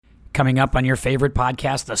Coming up on your favorite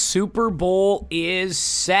podcast, the Super Bowl is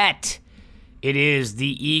set. It is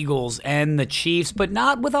the Eagles and the Chiefs, but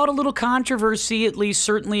not without a little controversy, at least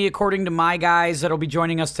certainly according to my guys that'll be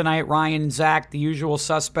joining us tonight, Ryan and Zach, the usual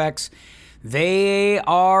suspects. They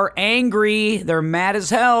are angry. They're mad as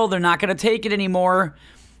hell. They're not going to take it anymore.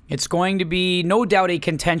 It's going to be, no doubt, a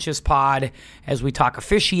contentious pod as we talk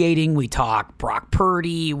officiating, we talk Brock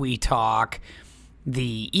Purdy, we talk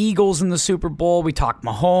the Eagles in the Super Bowl, we talk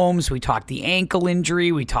Mahomes, we talk the ankle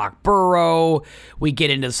injury, we talk Burrow, we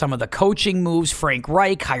get into some of the coaching moves, Frank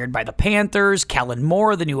Reich hired by the Panthers, Kellen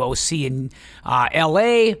Moore, the new OC in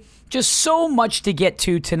LA. Just so much to get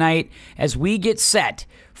to tonight as we get set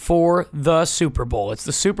for the Super Bowl. It's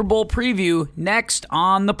the Super Bowl preview next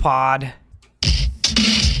on the pod.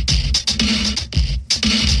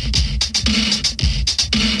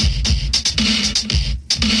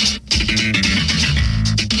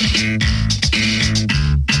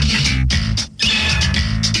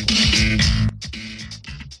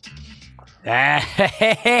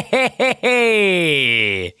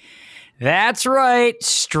 Hey, that's right.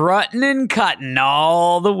 Strutting and cutting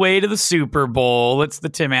all the way to the Super Bowl. It's the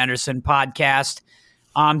Tim Anderson Podcast.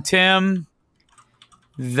 I'm Tim.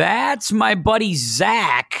 That's my buddy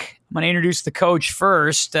Zach. I'm going to introduce the coach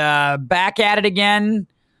first. Back at it again.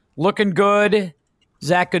 Looking good.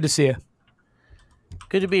 Zach, good to see you.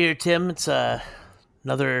 Good to be here, Tim. It's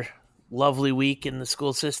another lovely week in the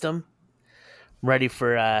school system. I'm ready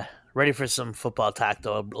for some football talk,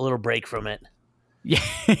 though. A little break from it.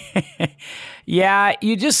 Yeah,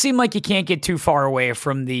 you just seem like you can't get too far away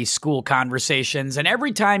from the school conversations. And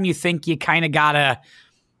every time you think you kind of got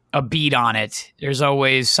a beat on it, there's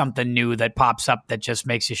always something new that pops up that just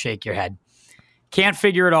makes you shake your head. Can't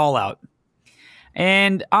figure it all out.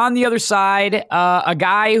 And on the other side, a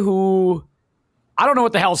guy who, I don't know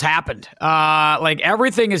what the hell's happened. Like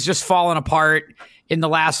everything is just fallen apart in the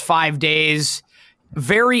last 5 days.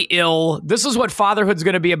 Very ill. This is what fatherhood's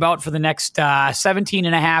going to be about for the next 17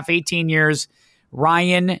 and a half, 18 years.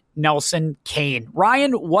 Ryan Nelson Kane.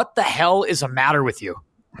 Ryan, what the hell is the matter with you?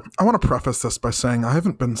 I want to preface this by saying I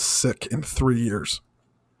haven't been sick in 3 years.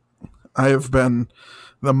 I have been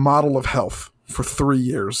the model of health for 3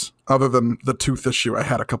 years, other than the tooth issue I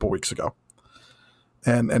had a couple weeks ago.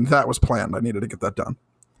 And that was planned. I needed to get that done.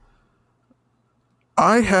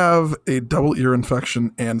 I have a double ear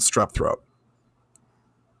infection and strep throat.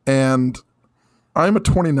 And I'm a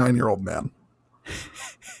 29-year-old man.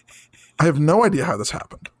 I have no idea how this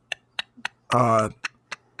happened. I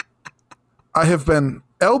have been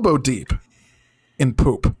elbow deep in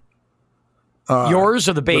poop. Yours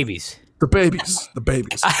or the babies? The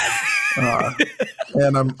babies.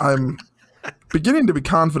 And I'm beginning to be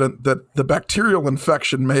confident that the bacterial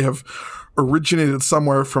infection may have originated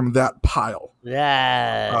somewhere from that pile.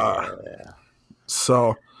 Yeah.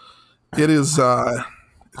 So it is...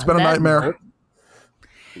 It's been a nightmare.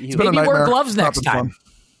 It's been a nightmare. Wear gloves next time. Fun.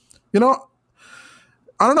 You know,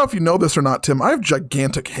 I don't know if you know this or not, Tim. I have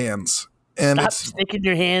gigantic hands. And stop sticking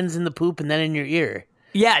your hands in the poop and then in your ear.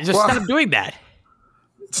 Yeah, just stop doing that.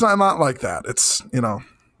 It's not like that. It's,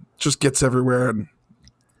 just gets everywhere. And,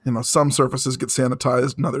 some surfaces get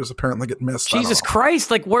sanitized and others apparently get missed. Jesus Christ.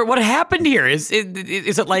 Like, what happened here? Is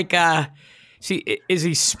it like... is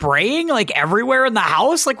he spraying like everywhere in the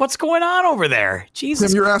house? Like, what's going on over there?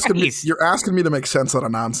 Jesus, Tim, Christ. you're asking me to make sense out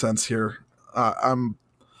of nonsense here. I'm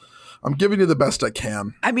giving you the best I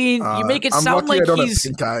can. I mean, you make it sound like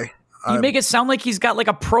you make it sound like he's got like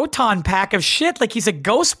a proton pack of shit, like he's a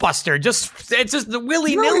Ghostbuster. It's just the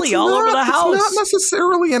willy nilly all over the house. It's not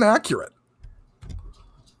necessarily inaccurate.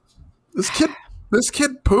 This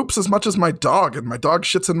kid poops as much as my dog, and my dog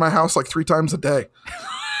shits in my house like 3 times a day.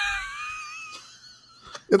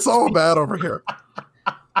 It's all bad over here.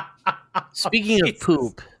 Speaking of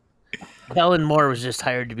poop, Kellen Moore was just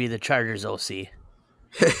hired to be the Chargers OC.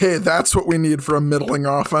 Hey, that's what we need for a middling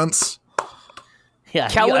offense. Yeah,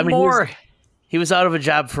 Kellen Moore. He was out of a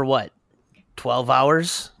job for what? 12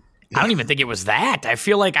 hours? I don't even think it was that. I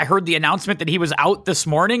feel like I heard the announcement that he was out this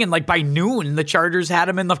morning, and like by noon, the Chargers had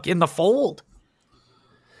him in the fold.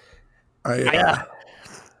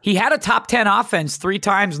 He had a top 10 offense 3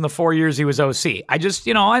 times in the 4 years he was OC. I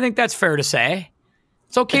think that's fair to say.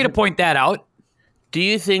 It's okay to point that out. Do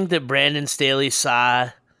you think that Brandon Staley saw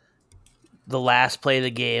the last play of the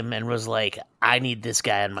game and was like, I need this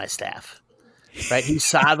guy on my staff? Right? He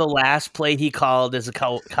saw the last play he called as a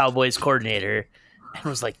Cowboys coordinator and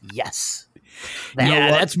was like, yes.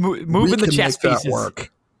 That's moving the chess pieces.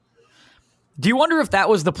 Work. Do you wonder if that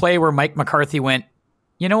was the play where Mike McCarthy went,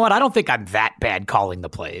 You know what? I don't think I'm that bad calling the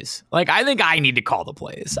plays. Like, I think I need to call the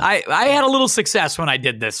plays. I had a little success when I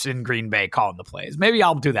did this in Green Bay calling the plays. Maybe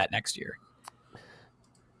I'll do that next year.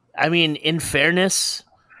 I mean, in fairness,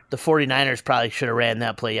 the 49ers probably should have ran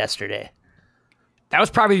that play yesterday. That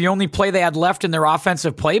was probably the only play they had left in their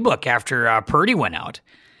offensive playbook after Purdy went out.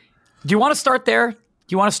 Do you want to start there? Do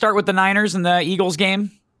you want to start with the Niners and the Eagles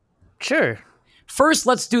game? Sure. First,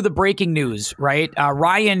 let's do the breaking news, right?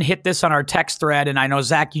 Ryan hit this on our text thread, and I know,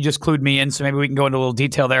 Zach, you just clued me in, so maybe we can go into a little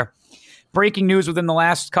detail there. Breaking news within the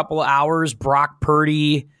last couple of hours, Brock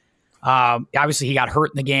Purdy, obviously he got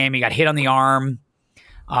hurt in the game. He got hit on the arm,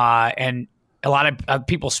 and a lot of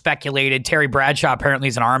people speculated. Terry Bradshaw apparently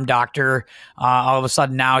is an arm doctor. All of a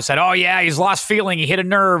sudden now said, oh, yeah, he's lost feeling. He hit a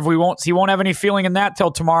nerve. He won't have any feeling in that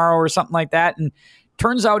till tomorrow or something like that. And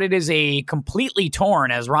turns out it is a completely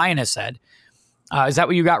torn, as Ryan has said. Is that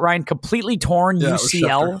what you got, Ryan? Completely torn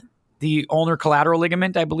UCL, the ulnar collateral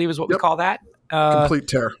ligament, I believe is what we call that. Complete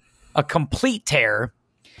tear. A complete tear.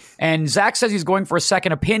 And Zach says he's going for a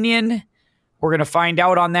second opinion. We're going to find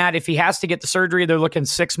out on that. If he has to get the surgery, they're looking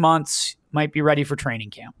 6 months. Might be ready for training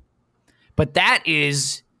camp. But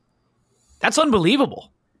that's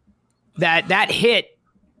unbelievable. That hit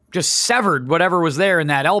just severed whatever was there in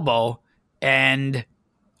that elbow. And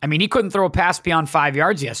I mean, he couldn't throw a pass beyond 5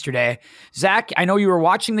 yards yesterday. Zach, I know you were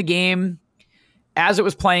watching the game as it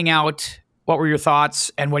was playing out. What were your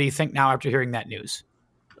thoughts, and what do you think now after hearing that news?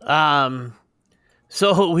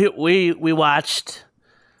 So we watched,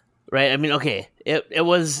 right? I mean, okay, it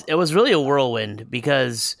was really a whirlwind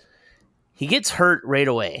because he gets hurt right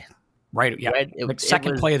away. Right, yeah. Right?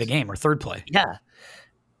 Second play of the game or third play. Yeah.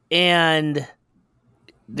 And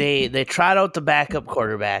they trot out the backup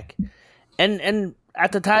quarterback. And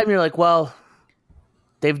at the time, you're like, well,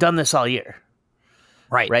 they've done this all year,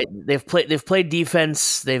 right? They've played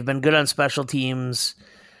defense. They've been good on special teams.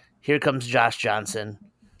 Here comes Josh Johnson,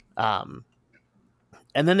 and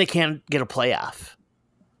then they can't get a playoff,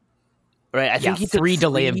 right? I think he took three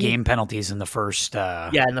delay of game penalties in the first.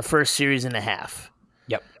 In the first series and a half.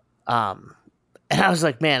 Yep. And I was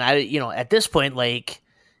like, man, at this point, like,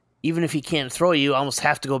 even if he can't throw, you almost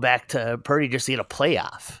have to go back to Purdy just to get a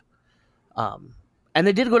playoff. And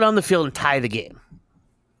they did go down the field and tie the game,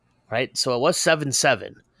 right? So it was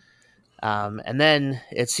 7-7. And then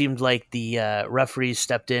it seemed like the referees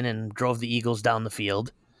stepped in and drove the Eagles down the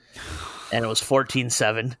field, and it was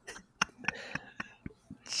 14-7.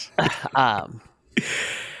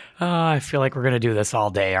 I feel like we're going to do this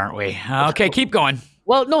all day, aren't we? Okay, keep going.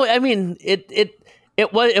 Well, no, I mean,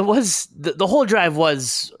 it was the whole drive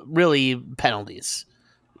was really penalties,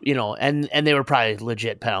 and they were probably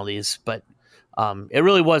legit penalties, but it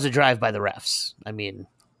really was a drive by the refs. I mean,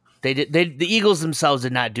 the Eagles themselves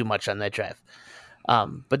did not do much on that drive.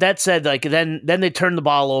 But that said, like then they turned the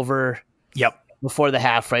ball over. Yep. Before the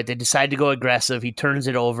half, right? They decide to go aggressive. He turns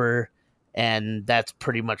it over, and that's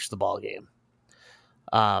pretty much the ball game.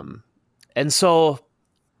 And so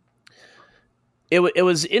it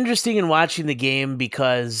was interesting in watching the game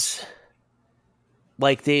because,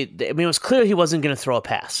 like it was clear he wasn't going to throw a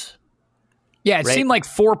pass. Yeah, it seemed like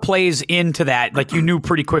 4 plays into that, like you knew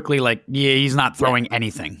pretty quickly, like, yeah, he's not throwing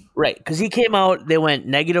anything. Right, because he came out, they went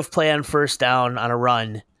negative play on first down on a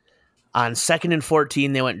run. On 2nd and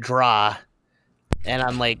 14, they went draw. And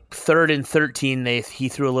on like 3rd and 13, he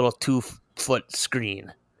threw a little 2-foot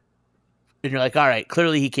screen. And you're like, all right,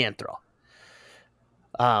 clearly he can't throw.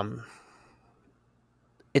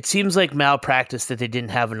 It seems like malpractice that they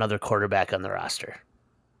didn't have another quarterback on the roster.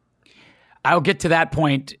 I'll get to that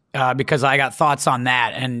point because I got thoughts on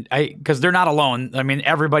that, and because they're not alone. I mean,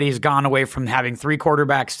 everybody's gone away from having 3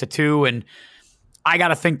 quarterbacks to 2, and I got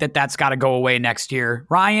to think that that's got to go away next year.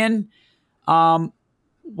 Ryan,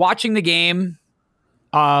 watching the game,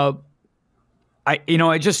 it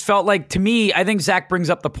just felt like, to me, I think Zach brings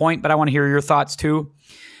up the point, but I want to hear your thoughts too.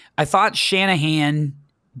 I thought Shanahan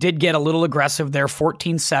did get a little aggressive there,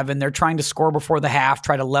 14-7. They're trying to score before the half,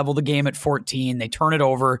 try to level the game at 14. They turn it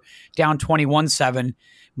over, down 21-7.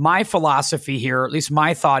 My philosophy here, or at least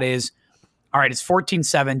my thought is, all right, it's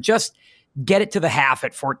 14-7. Just get it to the half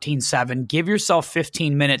at 14-7. Give yourself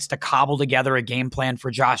 15 minutes to cobble together a game plan for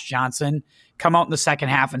Josh Johnson. Come out in the second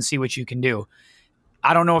half and see what you can do.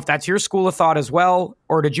 I don't know if that's your school of thought as well,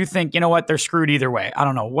 or did you think, you know what, they're screwed either way? I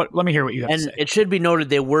don't know. Let me hear what you have to say. And it should be noted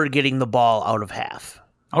they were getting the ball out of half.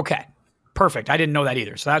 Okay, perfect. I didn't know that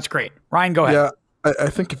either, so that's great. Ryan, go ahead. Yeah, I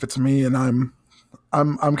think if it's me, and I'm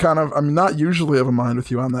not usually of a mind with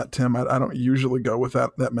you on that, Tim. I don't usually go with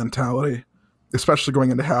that mentality, especially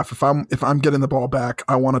going into half. If I'm getting the ball back,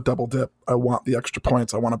 I want to double dip. I want the extra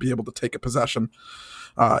points. I want to be able to take a possession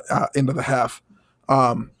into the half.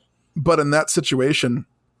 But in that situation,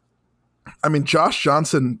 I mean, Josh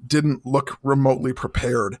Johnson didn't look remotely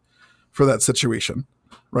prepared for that situation,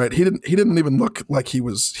 right? He didn't even look like he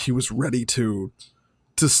was ready to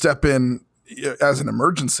step in as an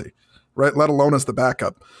emergency, right? Let alone as the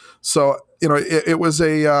backup. So, it was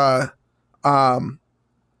I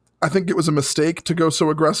think it was a mistake to go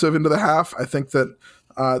so aggressive into the half. I think that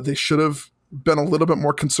they should have been a little bit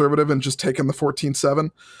more conservative and just taken the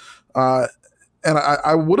 14-7. And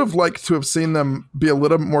I would have liked to have seen them be a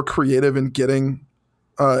little bit more creative in getting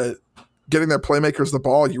their playmakers the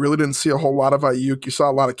ball. You really didn't see a whole lot of Ayuk. You saw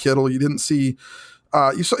a lot of Kittle. You didn't see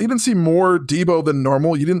you didn't see more Debo than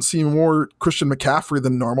normal. You didn't see more Christian McCaffrey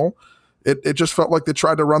than normal. It just felt like they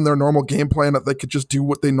tried to run their normal game plan, that they could just do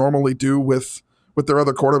what they normally do with their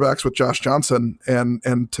other quarterbacks, with Josh Johnson,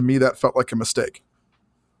 and to me that felt like a mistake.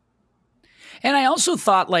 And I also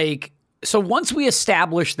thought, so once we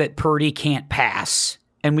established that Purdy can't pass,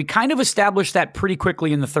 and we kind of established that pretty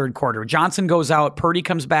quickly in the third quarter, Johnson goes out, Purdy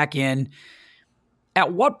comes back in.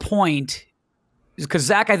 At what point, because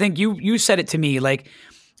Zach, I think you said it to me,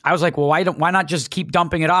 I was like, well, why not just keep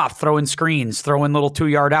dumping it off, throwing screens, throwing little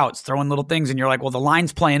 2-yard outs, throwing little things, and you're like, well, the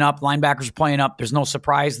line's playing up, linebackers are playing up, there's no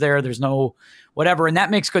surprise there, there's no whatever, and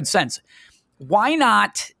that makes good sense. Why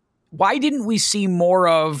didn't we see more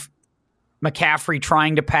of McCaffrey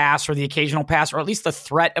trying to pass, or the occasional pass, or at least the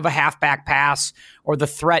threat of a halfback pass, or the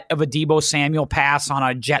threat of a Deebo Samuel pass on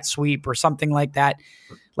a jet sweep or something like that?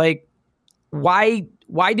 Why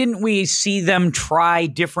didn't we see them try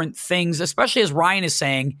different things, especially as Ryan is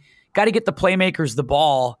saying, got to get the playmakers the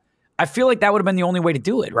ball? I feel like that would have been the only way to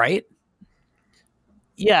do it, right?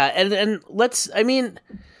 Yeah, and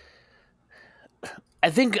I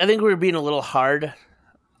think we were being a little hard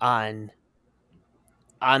on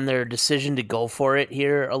their decision to go for it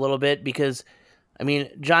here a little bit, because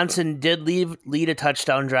Johnson did lead a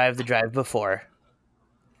touchdown drive the drive before.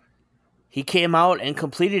 He came out and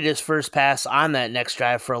completed his first pass on that next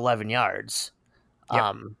drive for 11 yards.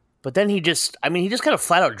 Yep. But then he just kind of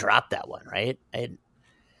flat out dropped that one, right? And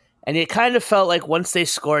it kind of felt like once they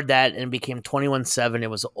scored that and it became 21-7, it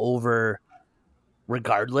was over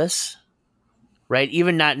regardless, right?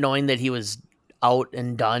 Even not knowing that he was out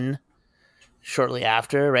and done shortly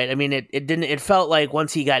after, right? It felt like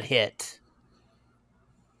once he got hit,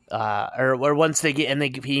 or once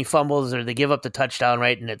he fumbles or they give up the touchdown,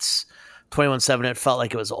 right? And it's 21-7, it felt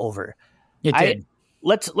like it was over. It did.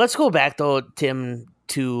 Let's go back though, Tim,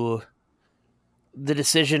 to the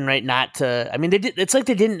decision, right? Not to. It's like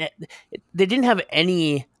they didn't have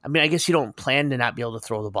any. I guess you don't plan to not be able to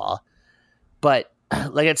throw the ball, but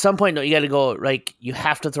at some point, you got to go. You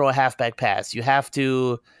have to throw a halfback pass. You have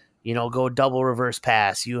to, go double reverse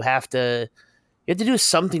pass. You have to do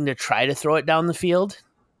something to try to throw it down the field.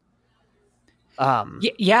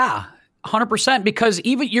 Yeah. 100%, because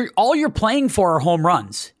even all you're playing for are home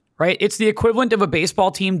runs, right? It's the equivalent of a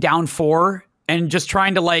baseball team down 4 and just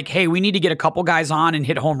trying to hey, we need to get a couple guys on and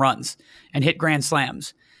hit home runs and hit grand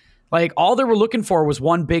slams. All they were looking for was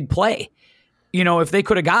one big play. If they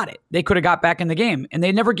could have got it, they could have got back in the game, and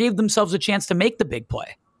they never gave themselves a chance to make the big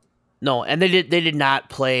play. No, and they did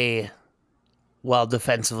not play well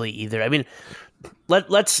defensively either.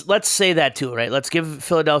 Let's say that too, right? Let's give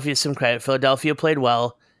Philadelphia some credit. Philadelphia played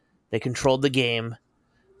well. They controlled the game.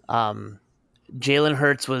 Jalen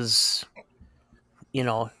Hurts was,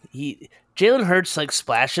 Jalen Hurts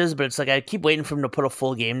splashes, but it's I keep waiting for him to put a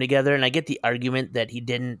full game together. And I get the argument that he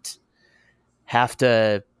didn't have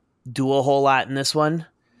to do a whole lot in this one,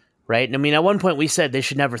 right? At one point we said they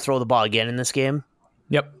should never throw the ball again in this game.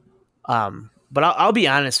 Yep. But I'll be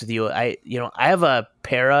honest with you. I have a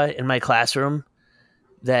para in my classroom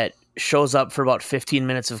that shows up for about 15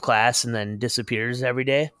 minutes of class and then disappears every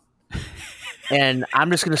day. And I'm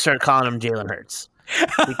just going to start calling him Jalen Hurts,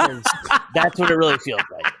 because that's what it really feels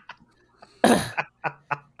like.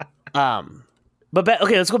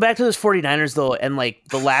 Okay, let's go back to those 49ers though, and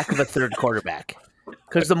the lack of a third quarterback.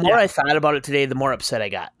 Because the more I thought about it today, the more upset I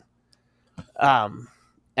got.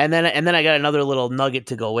 And then I got another little nugget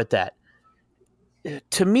to go with that.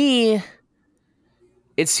 To me,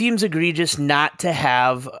 it seems egregious not to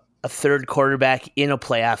have a third quarterback in a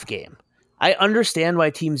playoff game. I understand why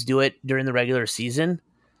teams do it during the regular season,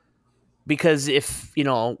 because if,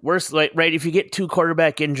 if you get 2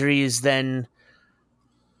 quarterback injuries, then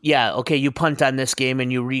you punt on this game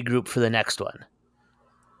and you regroup for the next one.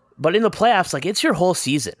 But in the playoffs, it's your whole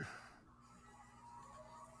season.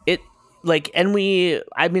 I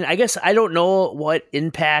guess I don't know what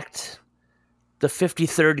impact the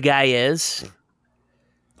 53rd guy is.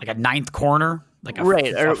 A ninth corner,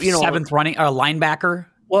 right, or seventh running, or a linebacker.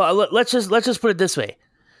 Well, let's just put it this way.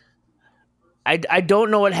 I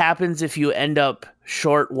don't know what happens if you end up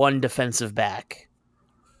short one defensive back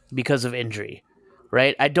because of injury,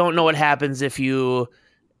 right? I don't know what happens if you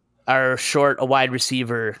are short a wide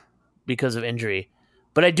receiver because of injury.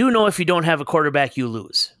 But I do know if you don't have a quarterback, you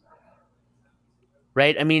lose.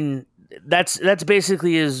 Right? I mean, that's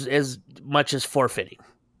basically as much as forfeiting.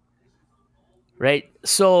 Right?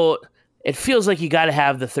 So it feels like you got to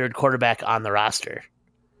have the third quarterback on the roster.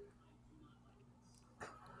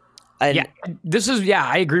 And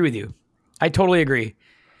I agree with you. I totally agree.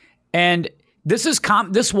 And this was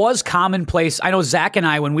commonplace. I know Zach and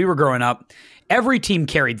I, when we were growing up, every team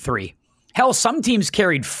carried 3. Hell, some teams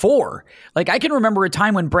carried 4. Like, I can remember a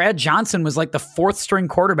time when Brad Johnson was like the 4th string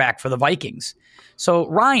quarterback for the Vikings. So,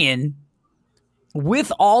 Ryan,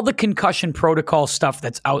 with all the concussion protocol stuff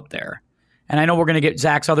that's out there, and I know we're going to get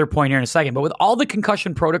Zach's other point here in a second, but with all the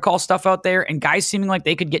concussion protocol stuff out there and guys seeming like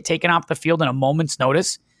they could get taken off the field in a moment's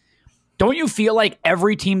notice, don't you feel like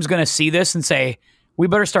every team's going to see this and say, we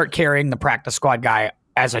better start carrying the practice squad guy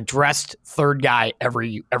as a dressed third guy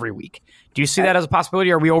every week? Do you see that as a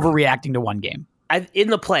possibility, or are we overreacting to one game?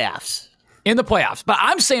 In the playoffs. In the playoffs. But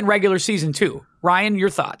I'm saying regular season too. Ryan,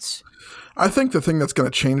 your thoughts? I think the thing that's going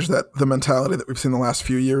to change the mentality that we've seen the last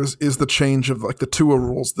few years is the change of like the Tua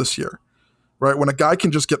rules this year. Right? When a guy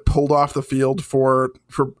can just get pulled off the field for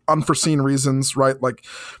unforeseen reasons, right? Like,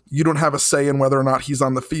 you don't have a say in whether or not he's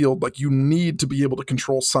on the field. Like, you need to be able to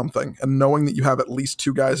control something. And knowing that you have at least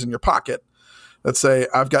 2 guys in your pocket that say,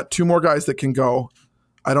 I've got 2 more guys that can go.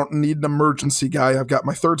 I don't need an emergency guy. I've got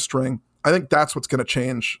my 3rd string. I think that's what's going to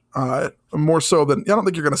change more so than, I don't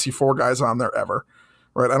think you're going to see 4 guys on there ever,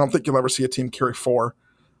 right? I don't think you'll ever see a team carry 4.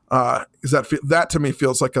 That to me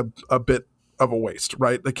feels like a bit of a waste,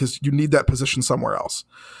 right? Because you need that position somewhere else.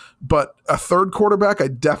 But a 3rd quarterback, I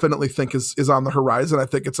definitely think is on the horizon. I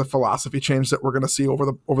think it's a philosophy change that we're going to see over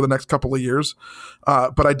the next couple of years.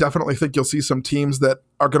 But I definitely think you'll see some teams that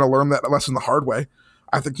are going to learn that lesson the hard way.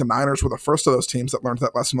 I think the Niners were the first of those teams that learned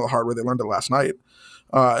that lesson the hard way. They learned it last night.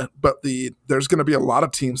 But there's going to be a lot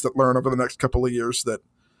of teams that learn over the next couple of years that,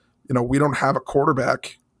 we don't have a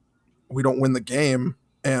quarterback, we don't win the game,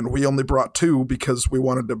 and we only brought 2 because we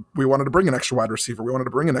wanted to bring an extra wide receiver, we wanted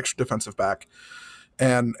to bring an extra defensive back,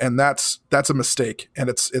 and that's a mistake, and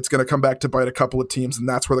it's going to come back to bite a couple of teams, and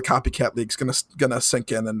that's where the copycat league's going to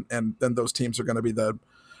sink in, and those teams are going to be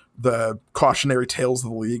the cautionary tales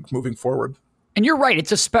of the league moving forward. And you're right.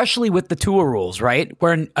 It's especially with the Tua rules, right?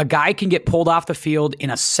 Where a guy can get pulled off the field in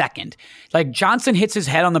a second. Like, Johnson hits his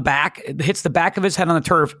head on the back, hits the back of his head on the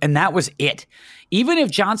turf, and that was it. Even if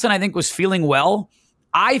Johnson, I think, was feeling well,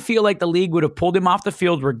 I feel like the league would have pulled him off the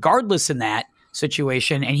field regardless in that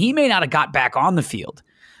situation, and he may not have got back on the field.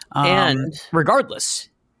 Regardless.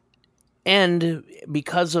 And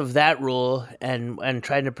because of that rule and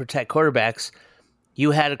trying to protect quarterbacks,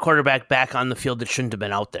 you had a quarterback back on the field that shouldn't have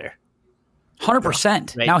been out there.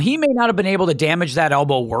 100%. Right. Now, he may not have been able to damage that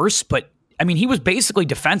elbow worse, but, I mean, he was basically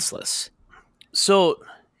defenseless. So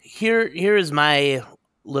here is my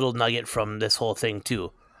little nugget from this whole thing,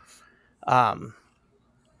 too. Kurt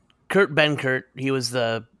Benkert, he was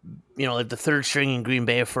the 3rd string in Green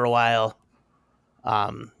Bay for a while.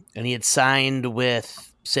 And he had signed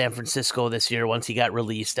with San Francisco this year once he got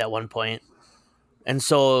released at one point. And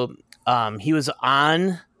so he was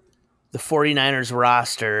on the 49ers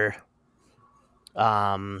roster.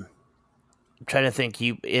 I'm trying to think,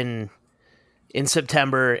 he in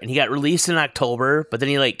September, and he got released in October, but then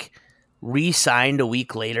he re-signed a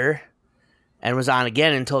week later and was on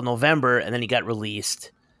again until November, and then he got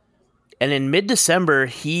released. And in mid-December,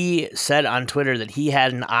 he said on Twitter that he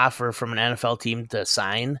had an offer from an NFL team to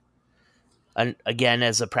sign again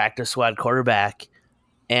as a practice squad quarterback,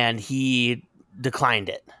 and he declined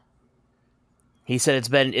it. He said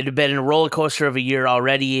it had been a roller coaster of a year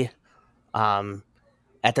already.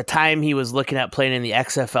 At the time, he was looking at playing in the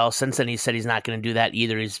XFL. Since then, he said he's not going to do that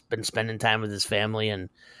either. He's been spending time with his family, and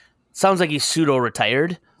sounds like he's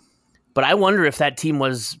pseudo-retired. But I wonder if that team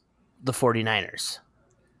was the 49ers.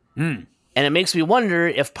 And it makes me wonder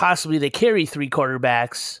if possibly they carry 3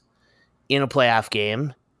 quarterbacks in a playoff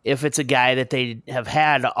game, if it's a guy that they have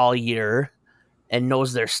had all year and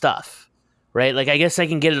knows their stuff, right? Like, I guess I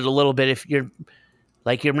can get it a little bit if you're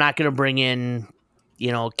not going to bring in,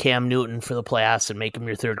 Cam Newton for the playoffs and make him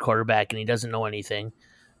your 3rd quarterback and he doesn't know anything.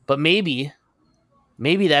 But maybe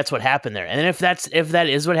that's what happened there. And then if that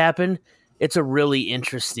is what happened, it's a really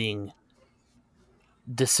interesting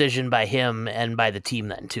decision by him and by the team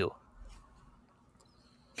then too.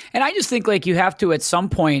 And I just think you have to, at some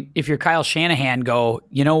point, if you're Kyle Shanahan, go,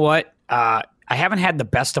 you know what? I haven't had the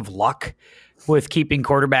best of luck with keeping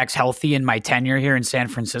quarterbacks healthy in my tenure here in San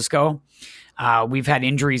Francisco. We've had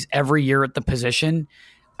injuries every year at the position.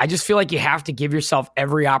 I just feel like you have to give yourself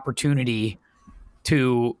every opportunity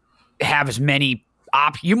to have as many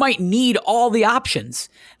you might need all the options.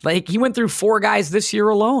 Like, he went through 4 guys this year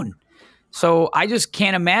alone. So I just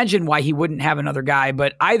can't imagine why he wouldn't have another guy,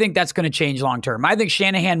 but I think that's going to change long term. I think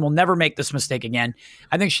Shanahan will never make this mistake again.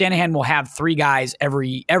 I think Shanahan will have 3 guys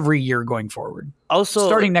every year going forward. Also,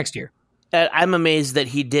 starting next year. I'm amazed that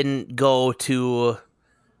he didn't go to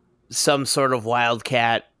some sort of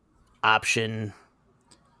wildcat option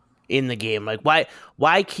in the game. Like,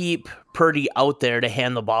 why keep Purdy out there to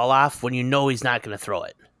hand the ball off when you know he's not going to throw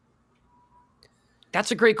it? That's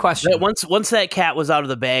a great question. Once that cat was out of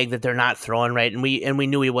the bag that they're not throwing, right, and we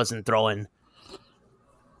knew he wasn't throwing,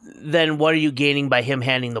 then what are you gaining by him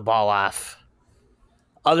handing the ball off?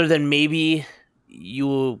 Other than maybe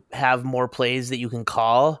you have more plays that you can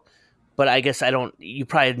call, but I guess you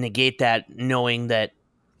probably negate that knowing that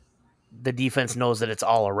the defense knows that it's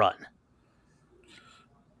all a run.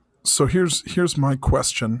 So here's my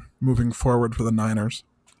question moving forward for the Niners.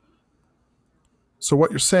 So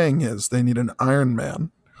what you're saying is they need an Iron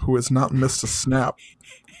Man who has not missed a snap,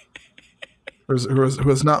 who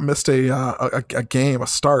has not missed a game, a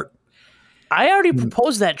start. I already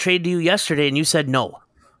proposed that trade to you yesterday, and you said no.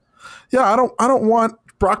 Yeah, I don't want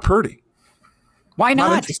Brock Purdy. Why not?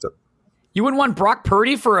 Not interested. You wouldn't want Brock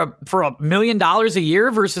Purdy for $1 million a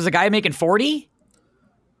year versus a guy making 40?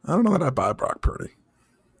 I don't know that I buy Brock Purdy.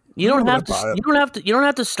 You don't have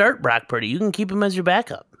to start Brock Purdy. You can keep him as your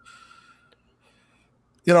backup.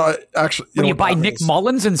 You know, actually, you buy Nick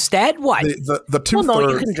Mullins instead? What? The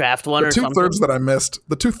 2/3. You can draft one. The 2/3 that I missed.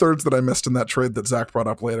 The 2/3 that I missed in that trade that Zach brought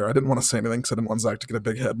up later. I didn't want to say anything because I didn't want Zach to get a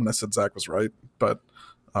big head when I said Zach was right. But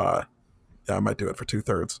yeah, I might do it for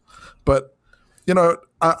 2/3. But you know,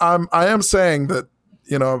 I am saying that,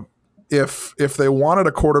 you know, if they wanted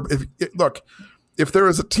a quarterback, if there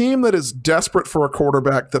is a team that is desperate for a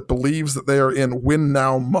quarterback that believes that they are in win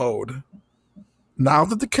now mode, now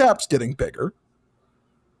that the cap's getting bigger,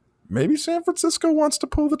 maybe San Francisco wants to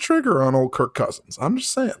pull the trigger on old Kirk Cousins. I'm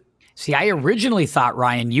just saying. See, I originally thought,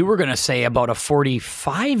 Ryan, you were going to say about a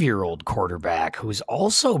 45-year-old quarterback who's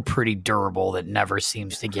also pretty durable, that never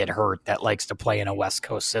seems to get hurt, that likes to play in a West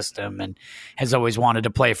Coast system and has always wanted to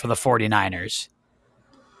play for the 49ers.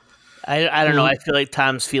 I don't know. I feel like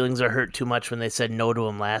Tom's feelings are hurt too much when they said no to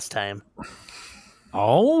him last time.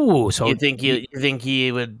 Oh, so you think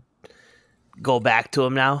he would go back to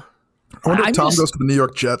him now? I wonder if Tom goes to the New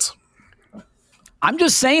York Jets. I'm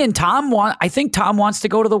just saying, I think Tom wants to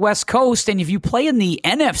go to the West Coast, and if you play in the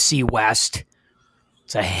NFC West,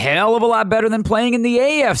 it's a hell of a lot better than playing in the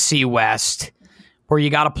AFC West, where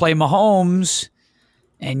you got to play Mahomes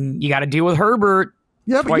and you got to deal with Herbert.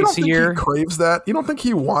 Yeah, but you don't think he craves that? You don't think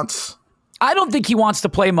he wants? I don't think he wants to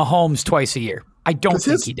play Mahomes twice a year. I don't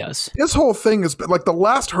think he does. His whole thing is like the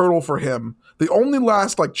last hurdle for him. The only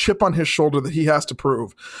last chip on his shoulder that he has to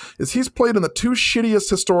prove is he's played in the 2 shittiest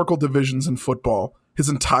historical divisions in football his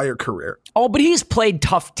entire career. Oh, but he's played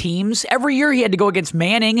tough teams. Every year he had to go against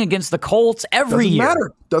Manning, against the Colts, every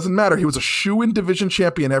year. Doesn't matter. He was a shoo-in division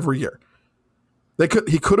champion every year.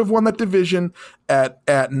 He could have won that division at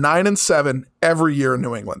 9-7 every year in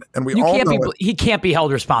New England, and he can't be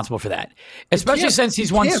held responsible for that, especially since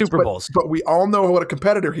he's won Super Bowls. But we all know what a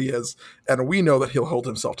competitor he is, and we know that he'll hold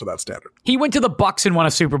himself to that standard. He went to the Bucs and won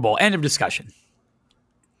a Super Bowl. End of discussion.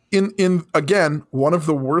 In again, one of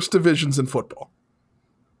the worst divisions in football.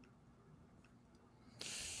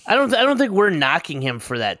 I don't think we're knocking him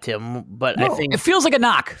for that, Tim. But no. I think it feels like a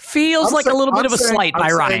knock. Feels like a little bit of a slight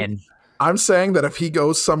by Ryan. I'm saying that if he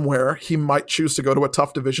goes somewhere, he might choose to go to a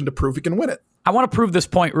tough division to prove he can win it. I want to prove this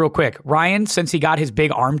point real quick. Ryan, since he got his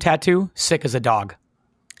big arm tattoo, sick as a dog.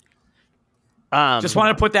 Just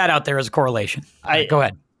wanted to put that out there as a correlation. Go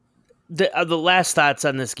ahead. The last thoughts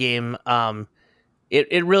on this game,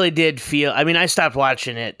 it really did feel... I mean, I stopped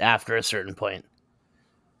watching it after a certain point.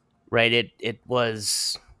 Right? It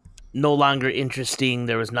was no longer interesting.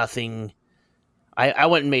 There was nothing... I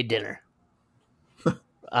went and made dinner.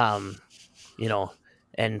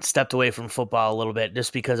 And stepped away from football a little bit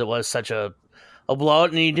just because it was such a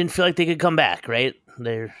blowout and you didn't feel like they could come back, right?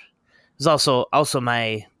 There was also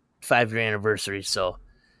my 5-year anniversary, so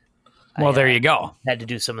there you go. Had to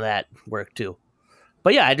do some of that work too.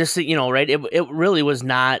 But yeah, I just think, right, it really was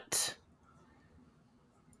not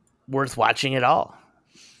worth watching at all.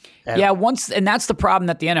 And that's the problem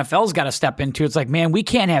that the NFL's got to step into. It's like, man, we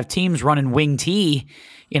can't have teams running wing T,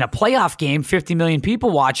 in a playoff game, 50 million people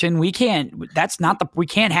watching, we can't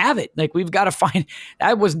have it. Like, we've got to find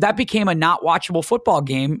that became a not watchable football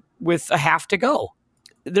game with a half to go.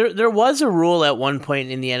 There was a rule at one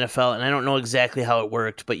point in the NFL, and I don't know exactly how it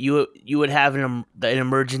worked, but you would have an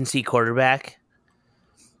emergency quarterback,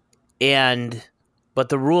 but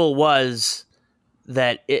the rule was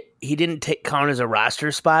that he didn't count as a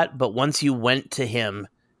roster spot, but once you went to him,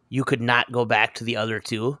 you could not go back to the other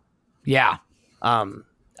two. Yeah.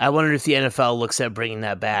 I wonder if the NFL looks at bringing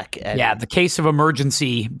that back. The case of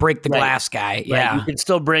emergency, break the glass guy. Yeah. Right. You can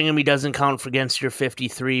still bring him. He doesn't count against your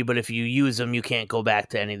 53, but if you use him, you can't go back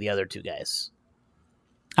to any of the other two guys.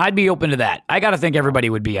 I'd be open to that. I got to think everybody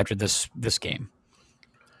would be after this game.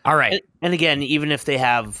 All right. And again, even if they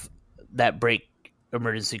have that break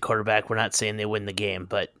emergency quarterback, we're not saying they win the game,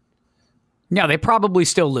 but no, they probably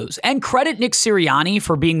still lose. And credit Nick Sirianni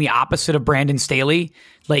for being the opposite of Brandon Staley.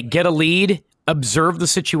 Like, get a lead, observe the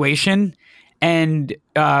situation, and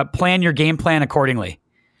plan your game plan accordingly.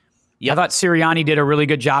 Yep. I thought Sirianni did a really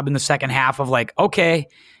good job in the second half of like, okay,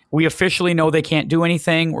 we officially know they can't do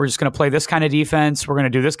anything. We're just going to play this kind of defense. We're going to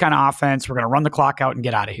do this kind of offense. We're going to run the clock out and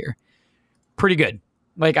get out of here. Pretty good.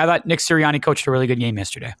 Like, I thought Nick Sirianni coached a really good game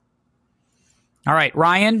yesterday. All right,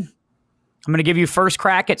 Ryan, I'm going to give you first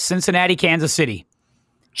crack at Cincinnati, Kansas City.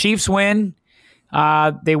 Chiefs win.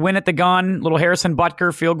 They win at the gun. Little Harrison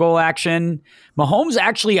Butker field goal action. Mahomes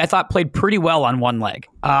actually, I thought, played pretty well on one leg.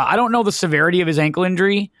 I don't know the severity of his ankle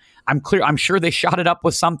injury. I'm sure they shot it up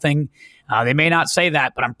with something. They may not say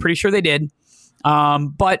that, but I'm pretty sure they did.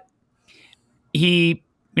 But he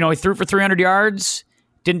threw for 300 yards,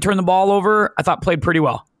 didn't turn the ball over. I thought played pretty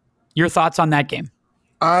well. Your thoughts on that game?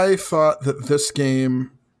 I thought that this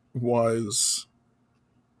game was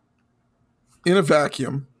in a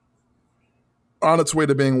vacuum on its way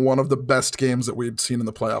to being one of the best games that we'd seen in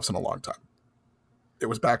the playoffs in a long time. It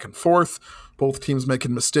was back and forth, both teams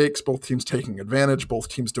making mistakes, both teams taking advantage, both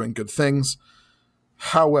teams doing good things.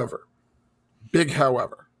 However, big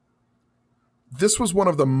however, this was one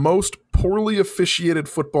of the most poorly officiated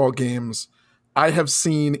football games I have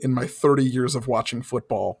seen in my 30 years of watching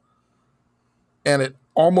football. And it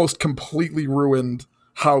almost completely ruined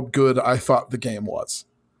how good I thought the game was.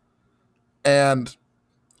 And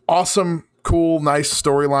awesome, cool, nice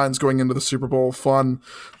storylines going into the Super Bowl, fun.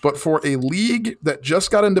 But for a league that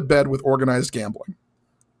just got into bed with organized gambling,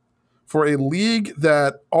 for a league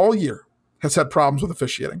that all year has had problems with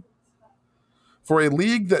officiating, for a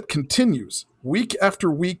league that continues week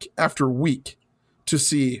after week after week to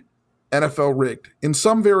see NFL rigged in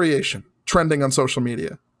some variation trending on social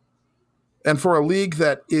media, and for a league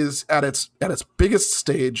that is at its biggest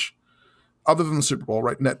stage, other than the Super Bowl,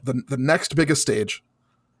 right? The next biggest stage,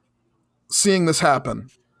 seeing this happen,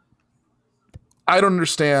 I don't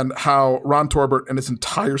understand how Ron Torbert and his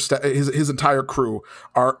entire crew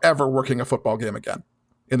are ever working a football game again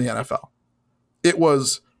in the NFL. It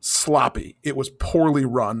was sloppy. It was poorly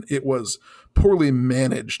run. It was poorly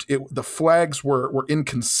managed. The flags were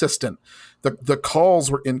inconsistent. The calls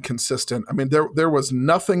were inconsistent. I mean, there was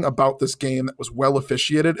nothing about this game that was well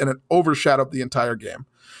officiated, and it overshadowed the entire game.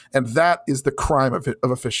 And that is the crime of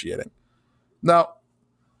officiating. Now,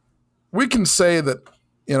 we can say that,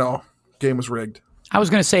 game was rigged. I was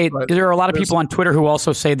going to say, there are a lot of people on Twitter who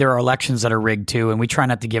also say there are elections that are rigged too, and we try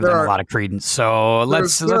not to give them a lot of credence. So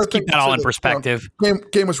let's keep that all in perspective.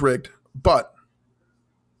 Game was rigged, but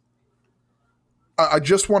I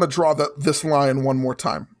just want to draw this line one more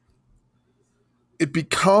time. It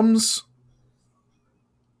becomes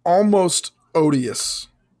almost odious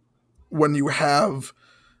when you have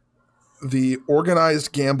the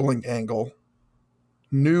organized gambling angle,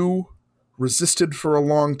 new, resisted for a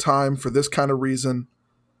long time for this kind of reason,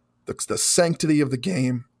 the sanctity of the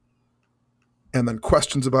game, and then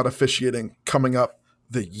questions about officiating coming up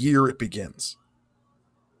the year it begins.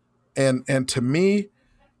 And to me,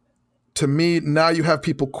 now you have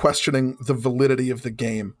people questioning the validity of the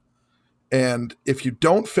game. And if you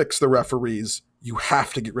don't fix the referees, you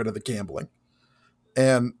have to get rid of the gambling.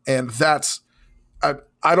 And that's,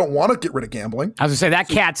 I don't want to get rid of gambling. I was going to say, that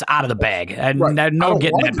cat's out of the bag. Right. No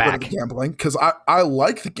getting it back. Gambling, because I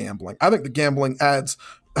like the gambling. I think the gambling adds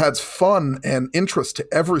fun and interest to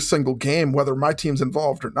every single game, whether my team's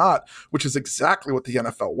involved or not, which is exactly what the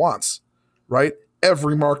NFL wants, right?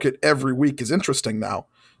 Every market, every week is interesting now.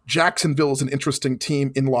 Jacksonville is an interesting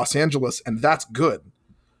team in Los Angeles, and that's good,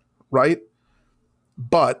 right?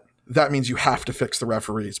 But that means you have to fix the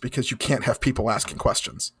referees because you can't have people asking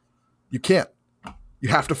questions. You can't. You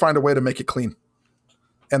have to find a way to make it clean.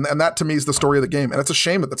 And that, to me, is the story of the game. And it's a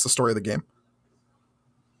shame that that's the story of the game.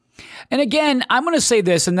 And again, I'm going to say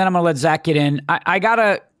this, and then I'm going to let Zach get in.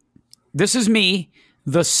 This is me,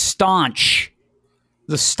 the staunch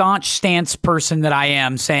stance person that I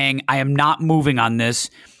am, saying I am not moving on this.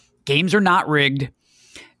 Games are not rigged.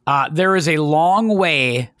 There is a long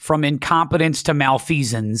way from incompetence to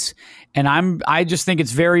malfeasance, and I just think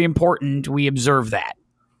it's very important we observe that.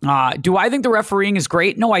 Do I think the refereeing is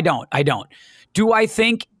great? No, I don't. Do I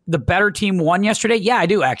think the better team won yesterday? Yeah, I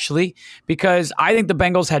do, actually, because I think the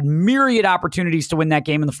Bengals had myriad opportunities to win that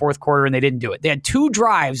game in the fourth quarter, and they didn't do it. They had 2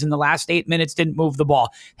 drives in the last 8 minutes, didn't move the ball.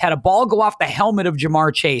 Had a ball go off the helmet of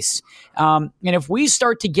Jamar Chase. And if we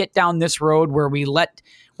start to get down this road where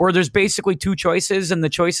there's basically 2 choices, and the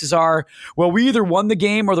choices are, well, we either won the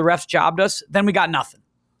game or the refs jobbed us, then we got nothing.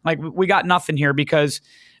 Like, we got nothing here because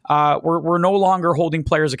we're no longer holding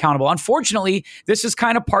players accountable. Unfortunately, this is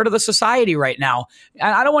kind of part of the society right now.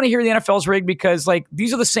 And I don't want to hear the NFL's rigged because, like,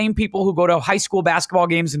 these are the same people who go to high school basketball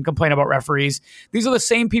games and complain about referees. These are the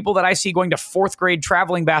same people that I see going to 4th grade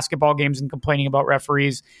traveling basketball games and complaining about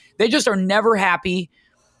referees. They just are never happy.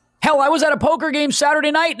 Hell, I was at a poker game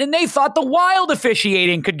Saturday night and they thought the Wild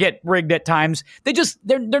officiating could get rigged at times.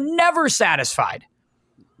 They're never satisfied.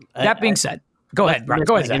 That being said, go ahead, Brock.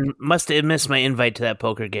 Go ahead, Zach. Must have missed my invite to that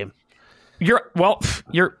poker game. What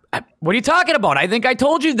are you talking about? I think I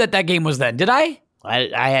told you that game was then. Did I?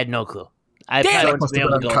 I had no clue. I Damn. must have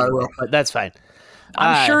been Cairo. But that's fine.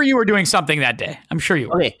 I'm sure you were doing something that day. I'm sure you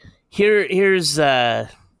were. Okay, here's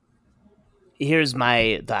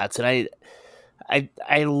my thoughts, and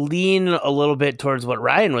I lean a little bit towards what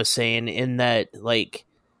Ryan was saying in that, like,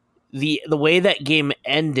 the way that game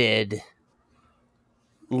ended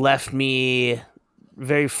left me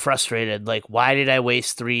very frustrated. Like, why did I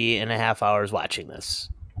waste 3.5 hours watching this?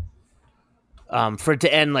 For it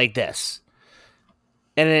to end like this.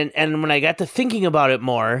 And when I got to thinking about it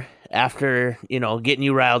more after, getting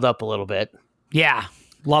you riled up a little bit. Yeah,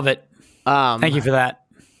 love it. Thank you for that.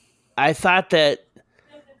 I thought that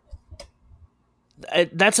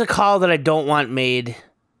that's a call that I don't want made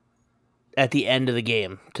at the end of the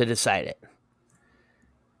game to decide it.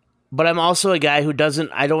 But I'm also a guy who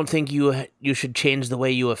I don't think you should change the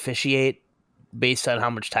way you officiate based on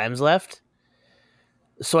how much time's left.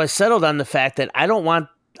 So I settled on the fact that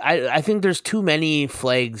I think there's too many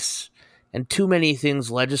flags and too many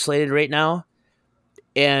things legislated right now.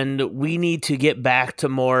 And we need to get back to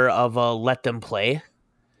more of a let them play,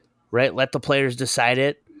 right? Let the players decide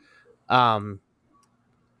it.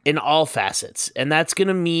 In all facets. And that's going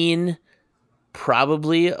to mean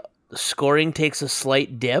probably scoring takes a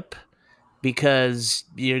slight dip because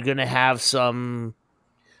you're going to have some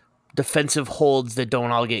defensive holds that don't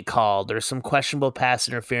all get called or some questionable pass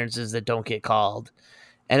interferences that don't get called.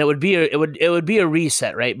 And it would be a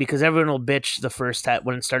reset, right? Because everyone will bitch the first time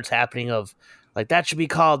when it starts happening of like, that should be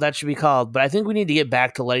called. But I think we need to get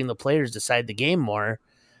back to letting the players decide the game more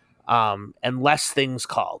and less things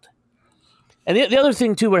called. And the other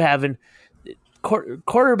thing, too, we're having,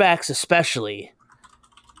 quarterbacks especially,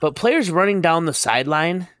 but players running down the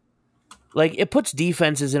sideline, like, it puts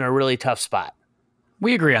defenses in a really tough spot.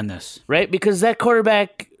 We agree on this. Right? Because that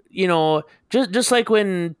quarterback, just like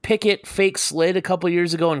when Pickett fake slid a couple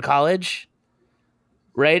years ago in college,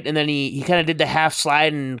 right? And then he kind of did the half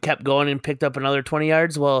slide and kept going and picked up another 20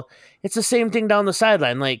 yards. Well, it's the same thing down the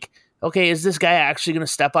sideline. Like, okay, is this guy actually going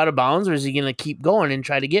to step out of bounds or is he going to keep going and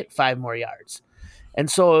try to get 5 more yards? And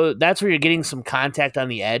so that's where you're getting some contact on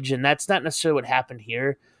the edge, and that's not necessarily what happened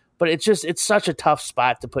here, but it's such a tough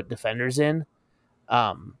spot to put defenders in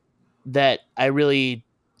that I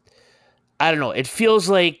don't know. It feels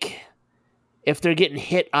like if they're getting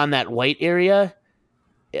hit on that white area,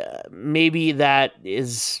 maybe that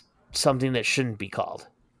is something that shouldn't be called.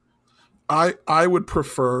 I would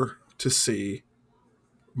prefer to see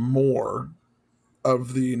more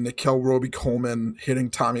of the Nickel Roby-Coleman hitting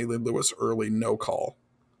Tommy Lee Lewis early no call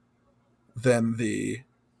than the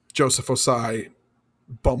Joseph Osai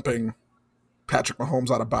bumping Patrick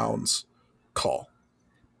Mahomes out of bounds call.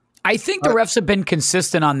 I think the refs have been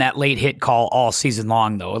consistent on that late hit call all season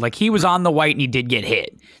long, though. Like, he was on the white and he did get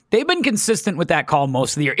hit. They've been consistent with that call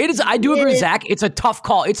most of the year. It is. I do agree, Zach. It's a tough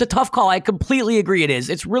call. I completely agree it is.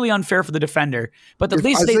 It's really unfair for the defender. But at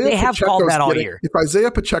least they have called that all year. If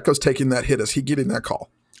Isaiah Pacheco's taking that hit, is he getting that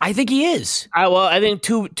call? I think he is. I think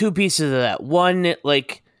two pieces of that. One,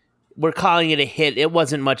 like, we're calling it a hit. It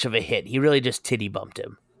wasn't much of a hit. He really just titty bumped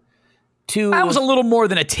him. Two, that was a little more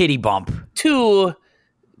than a titty bump. Two,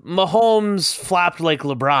 Mahomes flopped like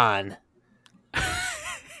LeBron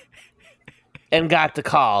and got the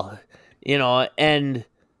call, and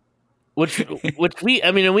Which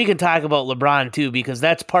and we can talk about LeBron too, because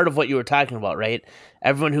that's part of what you were talking about, right?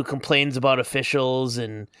 Everyone who complains about officials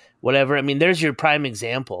and whatever. I mean, there's your prime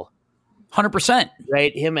example. 100%.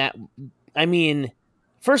 Right?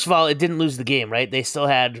 First of all, it didn't lose the game, right? They still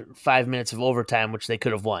had 5 minutes of overtime, which they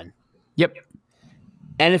could have won. Yep.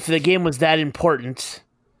 And if the game was that important,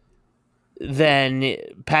 then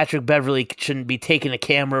Patrick Beverley shouldn't be taking a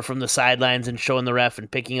camera from the sidelines and showing the ref and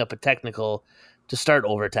picking up a technical to start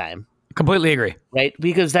overtime. Completely agree. Right?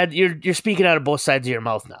 Because that you're speaking out of both sides of your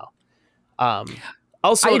mouth now.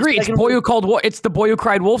 Also, I agree. It's the boy who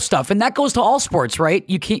cried wolf stuff, and that goes to all sports, right?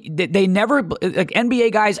 You can't. They never, like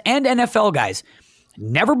NBA guys and NFL guys,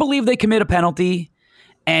 never believe they commit a penalty,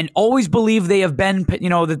 and always believe they have been,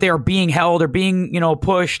 that they are being held or being,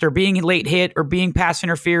 pushed or being late hit or being pass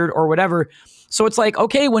interfered or whatever. So it's like,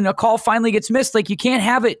 okay, when a call finally gets missed, like you can't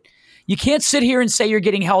have it. You can't sit here and say you're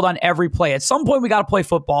getting held on every play. At some point, we got to play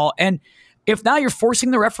football, and if now you're forcing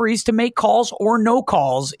the referees to make calls or no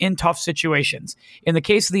calls in tough situations. In the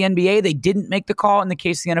case of the NBA, they didn't make the call. In the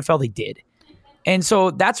case of the NFL, they did. And so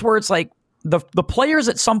that's where it's like the players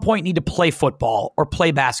at some point need to play football or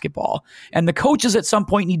play basketball. And the coaches at some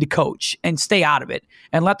point need to coach and stay out of it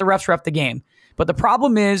and let the refs ref the game. But the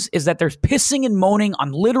problem is that there's pissing and moaning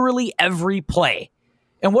on literally every play.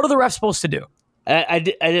 And what are the refs supposed to do? I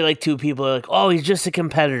did like two people like, oh, he's just a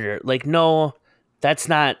competitor. Like, no, that's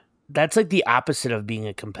not. That's like the opposite of being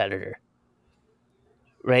a competitor,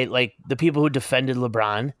 right? Like the people who defended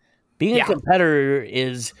LeBron, being a competitor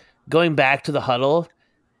is going back to the huddle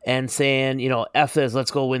and saying, F this, let's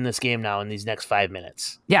go win this game now in these next 5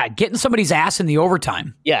 minutes. Yeah, getting somebody's ass in the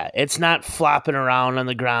overtime. Yeah, it's not flopping around on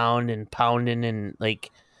the ground and pounding and like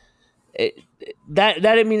that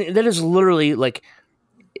is literally like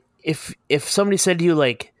if somebody said to you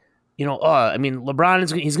like,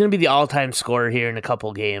 LeBron he's going to be the all-time scorer here in a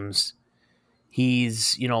couple games.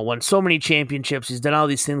 He's, won so many championships. He's done all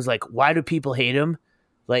these things. Like, why do people hate him?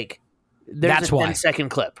 Like, there's that's a why. 10-second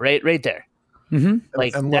clip, right there. Mm-hmm.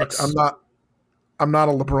 Like, and look, I'm not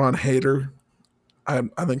a LeBron hater. I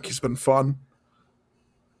think he's been fun.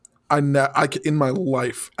 In my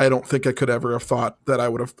life, I don't think I could ever have thought that I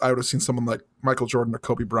would have seen someone like Michael Jordan or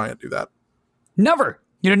Kobe Bryant do that. Never.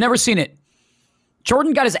 You'd have never seen it.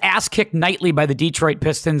 Jordan got his ass kicked nightly by the Detroit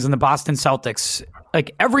Pistons and the Boston Celtics.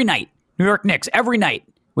 Like every night. New York Knicks, every night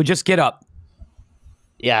would just get up.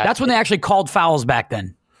 Yeah. That's when they actually called fouls back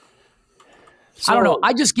then. So, I don't know.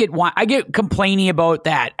 I get complaining about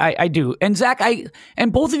that. I do. And Zach,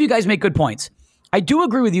 and both of you guys make good points. I do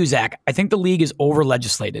agree with you, Zach. I think the league is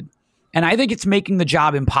over-legislated. And I think it's making the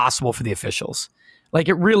job impossible for the officials. Like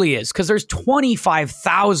it really is, because there's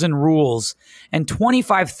 25,000 rules and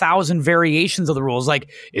 25,000 variations of the rules. Like,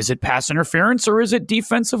 is it pass interference or is it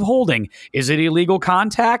defensive holding? Is it illegal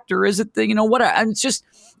contact or is it and it's just,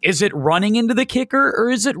 is it running into the kicker or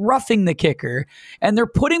is it roughing the kicker? And they're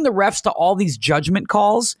putting the refs to all these judgment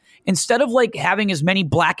calls instead of like having as many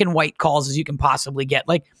black and white calls as you can possibly get.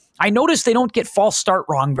 Like I noticed they don't get false start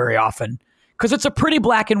wrong very often because it's a pretty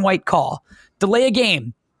black and white call. Delay a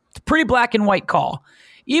game. It's a pretty black and white call.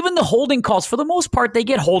 Even the holding calls, for the most part, they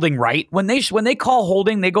get holding right. When they call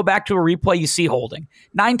holding, they go back to a replay, you see holding.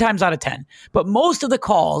 9 times out of 10. But most of the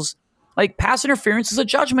calls, like pass interference is a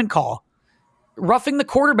judgment call. Roughing the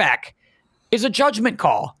quarterback is a judgment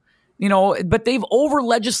call. But they've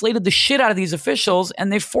over-legislated the shit out of these officials,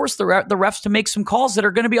 and they've forced the refs to make some calls that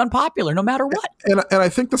are going to be unpopular no matter what. And I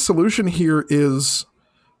think the solution here is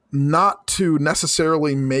not to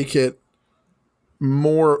necessarily make it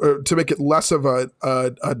more to make it less of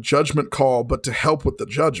a judgment call, but to help with the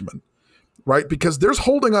judgment, right? Because there's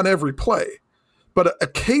holding on every play, but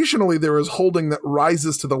occasionally there is holding that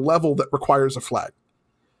rises to the level that requires a flag.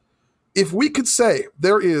 If we could say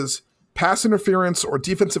there is pass interference or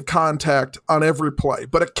defensive contact on every play,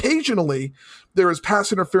 but occasionally there is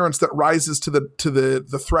pass interference that rises to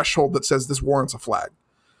the threshold that says this warrants a flag,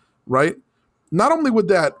 right? Not only would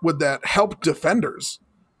that help defenders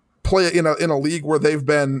play in a league where they've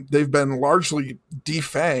been largely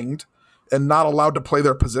defanged and not allowed to play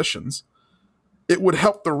their positions, it would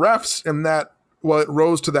help the refs in that it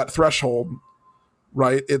rose to that threshold,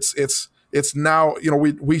 right? It's now,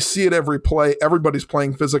 we see it every play, everybody's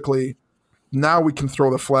playing physically. Now we can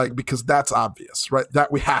throw the flag because that's obvious, right?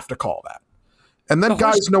 That we have to call that. And then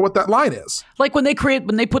guys know what that line is. Like when they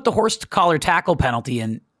put the horse collar tackle penalty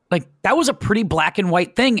in, like that was a pretty black and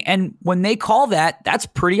white thing. And when they call that, that's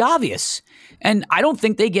pretty obvious. And I don't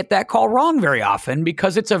think they get that call wrong very often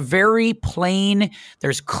because it's a very plain,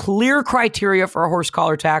 there's clear criteria for a horse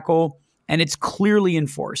collar tackle and it's clearly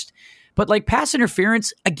enforced. But like pass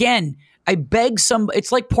interference, again, I beg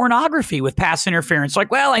it's like pornography with pass interference. Like,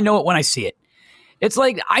 well, I know it when I see it. It's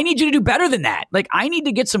like, I need you to do better than that. Like, I need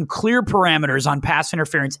to get some clear parameters on pass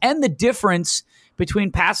interference and the difference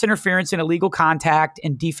between pass interference and illegal contact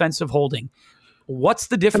and defensive holding. What's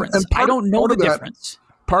the difference? And I don't know the difference.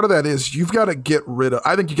 Part of that is you've got to get rid of,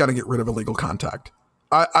 I think you got to get rid of illegal contact.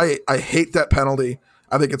 I hate that penalty.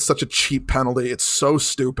 I think it's such a cheap penalty. It's so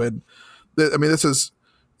stupid. I mean, this is,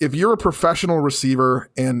 if you're a professional receiver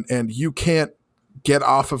and you can't get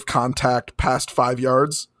off of contact past 5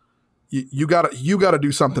 yards, you gotta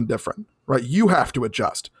do something different, right? You have to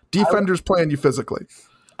adjust. Defenders playing you physically.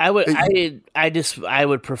 I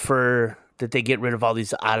would prefer that they get rid of all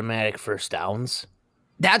these automatic first downs.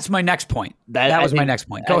 That's my next point. That was my next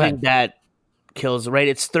point. Go ahead. Think that kills, right?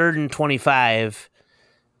 It's 3rd and 25,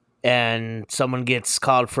 and someone gets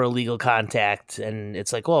called for illegal contact, and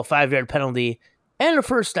it's like, well, 5-yard penalty and a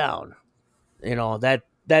first down. You know, that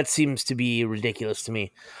seems to be ridiculous to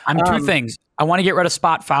me. Two things. I want to get rid of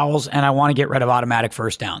spot fouls, and I want to get rid of automatic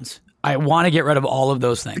first downs. I want to get rid of all of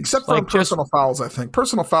those things. Except for personal fouls, I think.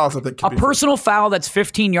 Personal fouls, I think. A personal foul that's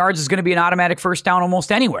 15 yards is going to be an automatic first down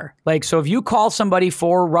almost anywhere. Like, so if you call somebody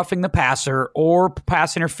for roughing the passer or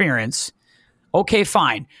pass interference, okay,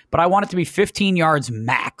 fine. But I want it to be 15 yards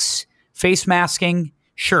max. Face masking,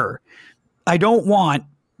 sure. I don't want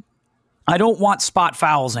spot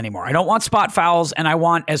fouls anymore. I don't want spot fouls, and I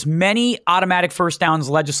want as many automatic first downs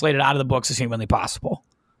legislated out of the books as humanly possible.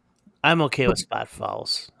 I'm okay with spot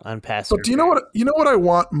fouls on pass. But do you know what I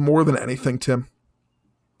want more than anything, Tim?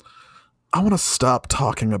 I want to stop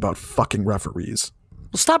talking about fucking referees.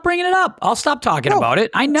 Well, stop bringing it up. I'll stop talking about it.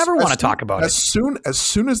 I never want to talk about it. As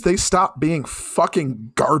soon as they stop being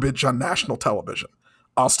fucking garbage on national television,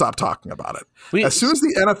 I'll stop talking about it. As soon as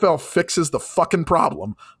the NFL fixes the fucking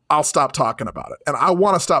problem, I'll stop talking about it. And I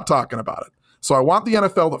want to stop talking about it. So I want the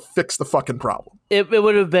NFL to fix the fucking problem. It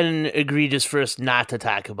would have been egregious for us not to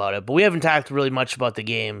talk about it, but we haven't talked really much about the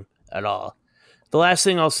game at all. The last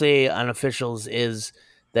thing I'll say on officials is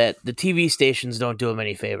that the TV stations don't do them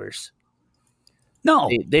any favors.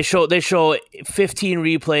 No. They show 15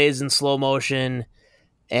 replays in slow motion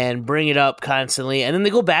and bring it up constantly, and then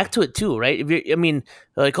they go back to it too, right? They're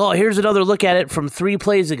like, oh, here's another look at it from 3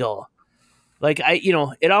 plays ago. Like,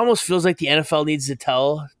 it almost feels like the NFL needs to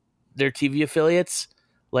tell their TV affiliates,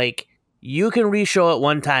 like, you can reshow it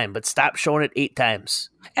 1 time, but stop showing it 8 times.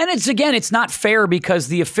 And it's not fair because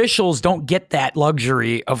the officials don't get that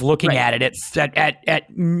luxury of looking at it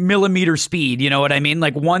at millimeter speed. You know what I mean?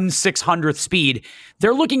 Like 1/600th speed.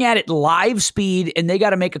 They're looking at it live speed, and they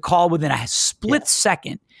got to make a call within a split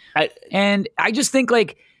second. And I just think,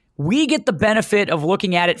 like, we get the benefit of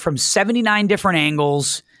looking at it from 79 different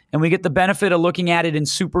angles, and we get the benefit of looking at it in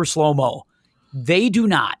super slow-mo. They do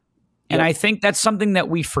not. And I think that's something that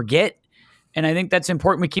we forget. And I think that's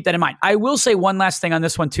important we keep that in mind. I will say one last thing on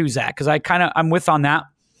this one too, Zach, because I'm with on that.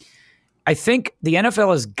 I think the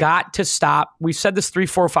NFL has got to stop. We've said this 3,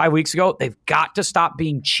 4, 5 weeks ago. They've got to stop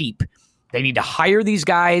being cheap. They need to hire these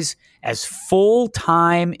guys as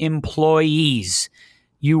full-time employees.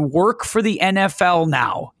 You work for the NFL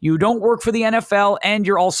now. You don't work for the NFL and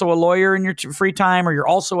you're also a lawyer in your free time, or you're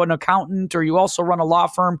also an accountant, or you also run a law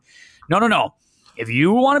firm. No. If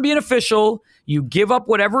you want to be an official, you give up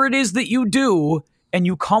whatever it is that you do and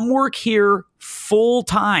you come work here full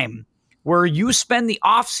time, where you spend the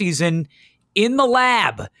off season in the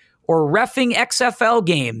lab or reffing XFL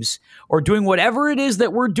games or doing whatever it is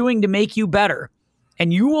that we're doing to make you better.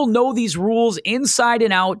 And you will know these rules inside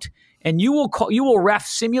and out, and you will ref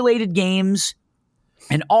simulated games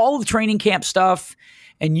and all of the training camp stuff,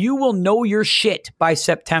 and you will know your shit by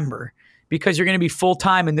September because you're going to be full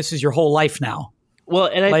time and this is your whole life now. Well,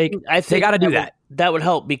 and I think they got to do that. That would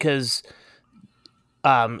help because,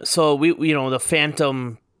 so we the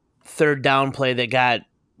phantom 3rd down play that got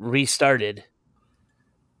restarted,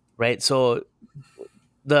 right? So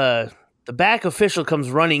the back official comes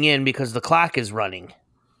running in because the clock is running,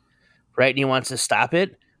 right? And he wants to stop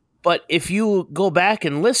it. But if you go back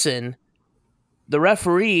and listen, the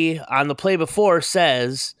referee on the play before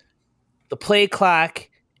says the play clock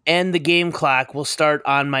and the game clock will start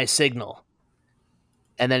on my signal.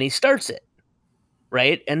 And then he starts it,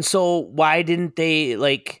 right? And so why didn't they,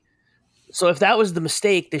 so if that was the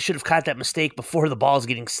mistake, they should have caught that mistake before the ball's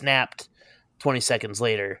getting snapped 20 seconds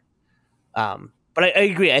later. But I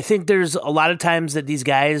agree. I think there's a lot of times that these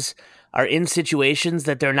guys are in situations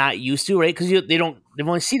that they're not used to, right? Because they've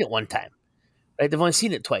only seen it 1 time, right? They've only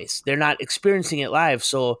seen it twice. They're not experiencing it live.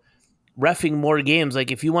 So reffing more games,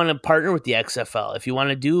 like if you want to partner with the XFL, if you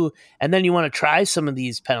want to do, and then you want to try some of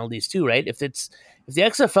these penalties too, right? If the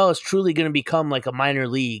XFL is truly going to become like a minor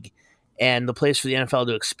league and the place for the NFL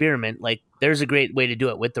to experiment, like there's a great way to do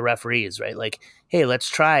it with the referees, right? Like, hey, let's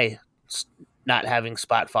try not having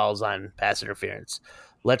spot fouls on pass interference.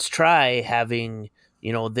 Let's try having,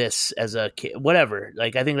 this as a whatever.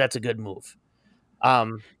 Like, I think that's a good move.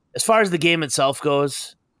 As far as the game itself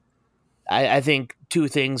goes, I think two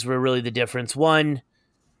things were really the difference. One,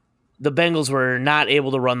 the Bengals were not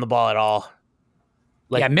able to run the ball at all.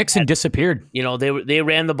 Mixon disappeared. They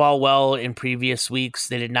ran the ball well in previous weeks.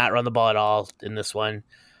 They did not run the ball at all in this one.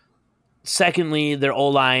 Secondly, their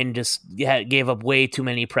O-line just gave up way too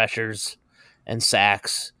many pressures and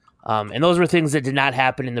sacks. And those were things that did not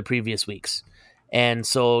happen in the previous weeks. And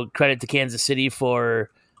so credit to Kansas City for,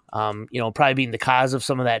 probably being the cause of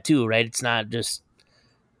some of that too, right? It's not just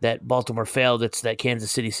that Baltimore failed. It's that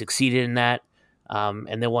Kansas City succeeded in that,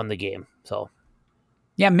 and they won the game. So,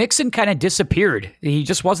 yeah, Mixon kind of disappeared. He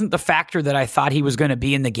just wasn't the factor that I thought he was going to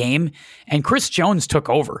be in the game, and Chris Jones took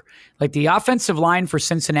over. Like, the offensive line for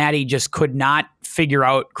Cincinnati just could not figure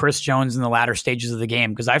out Chris Jones in the latter stages of the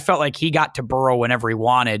game, because I felt like he got to Burrow whenever he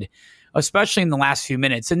wanted, especially in the last few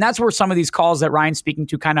minutes. And that's where some of these calls that Ryan's speaking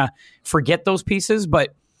to kind of forget those pieces.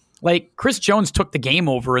 But, like, Chris Jones took the game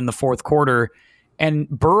over in the fourth quarter, and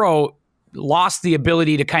Burrow lost the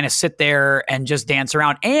ability to kind of sit there and just dance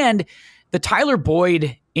around. And the Tyler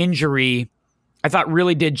Boyd injury, I thought,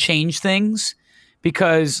 really did change things,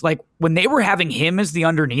 because, like, when they were having him as the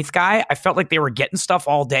underneath guy, I felt like they were getting stuff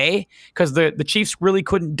all day, because the Chiefs really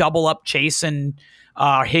couldn't double up Chase and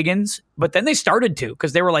Higgins. But then they started to,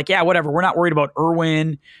 because they were like, yeah, whatever. We're not worried about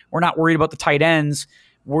Irwin. We're not worried about the tight ends.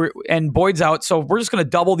 And Boyd's out, so we're just going to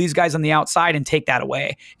double these guys on the outside and take that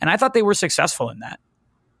away. And I thought they were successful in that.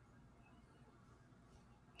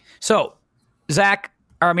 So,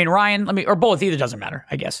 Ryan, or both, either doesn't matter,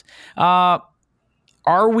 I guess.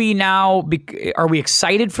 Are we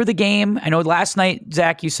excited for the game? I know last night,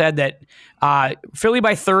 Zach, you said that Philly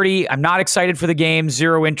by 30, I'm not excited for the game,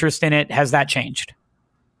 zero interest in it. Has that changed?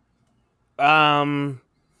 Yeah,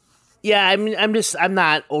 I'm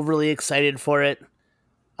not overly excited for it.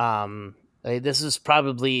 This is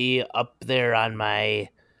probably up there on my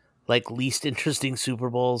least interesting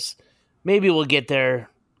Super Bowls. Maybe we'll get there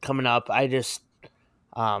coming up. I'm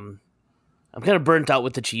kind of burnt out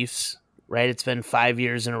with the Chiefs, right? It's been 5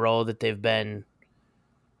 years in a row that they've been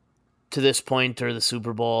to this point or the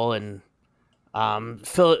Super Bowl, and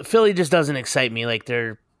Philly just doesn't excite me. Like,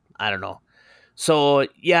 I don't know. So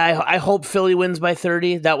yeah, I hope Philly wins by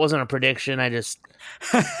 30. That wasn't a prediction. I just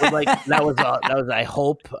that was I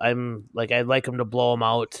hope. I'd like them to blow them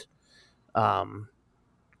out.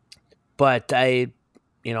 But I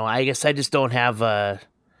guess I just don't have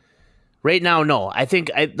right now. No, I think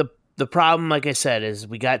the problem, like I said, is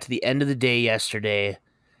we got to the end of the day yesterday,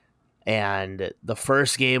 and the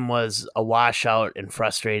first game was a washout and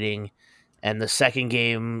frustrating, and the second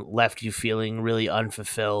game left you feeling really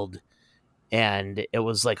unfulfilled. And it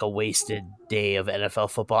was like a wasted day of NFL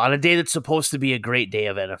football on a day that's supposed to be a great day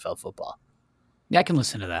of NFL football. Yeah, I can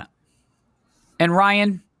listen to that. And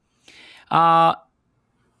Ryan, I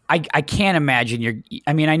can't imagine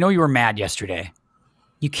I know you were mad yesterday.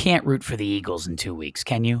 You can't root for the Eagles in 2 weeks,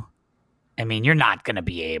 can you? I mean, you're not going to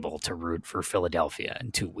be able to root for Philadelphia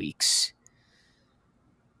in 2 weeks.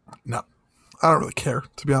 No, I don't really care,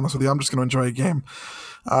 to be honest with you. I'm just going to enjoy a game.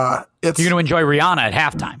 You're going to enjoy Rihanna at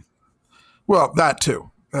halftime. Well, that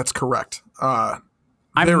too. That's correct. I'm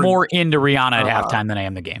more into Rihanna at halftime than I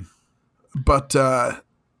am the game. But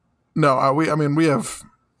no, we have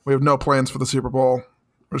no plans for the Super Bowl.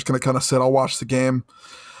 We're just going to kind of sit. I'll watch the game.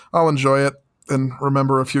 I'll enjoy it. And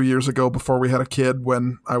remember a few years ago, before we had a kid,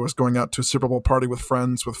 when I was going out to a Super Bowl party with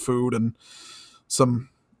friends with food and some.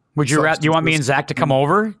 Do you want me and Zach to come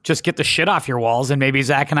over? Just get the shit off your walls, and maybe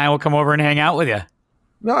Zach and I will come over and hang out with you.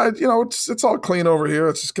 No, it's all clean over here.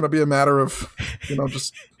 It's just going to be a matter of,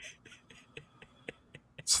 just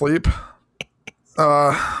sleep.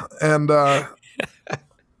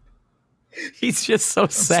 He's just so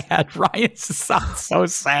sad. Ryan sounds so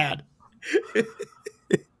sad.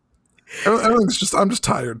 Everything's I'm just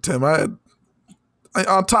tired, Tim. I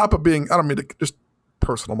on top of being, I don't mean to, just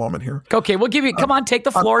personal moment here. Okay, we'll give you, come on, take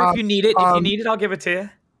the floor if you need it. If you need it, I'll give it to you.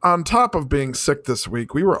 On top of being sick this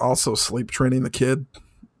week, we were also sleep training the kid.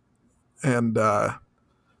 And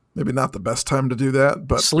maybe not the best time to do that,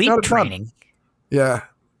 but sleep training. Yeah.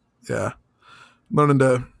 Learning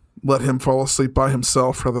to let him fall asleep by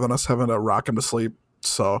himself rather than us having to rock him to sleep.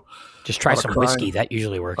 So just try some whiskey. That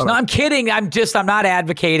usually works. No, I'm kidding. I'm not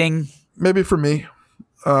advocating. Maybe for me.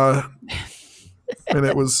 And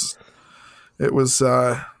it was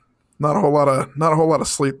not a whole lot of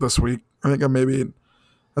sleep this week. I think I maybe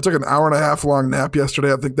I took an hour and a half long nap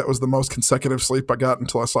yesterday. I think that was the most consecutive sleep I got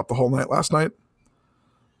until I slept the whole night last night.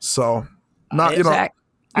 So, not Zach,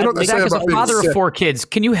 what they say as a about being father sick. of 4 kids,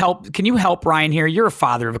 can you help Ryan here? You're a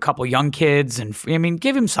father of a couple young kids, and I mean,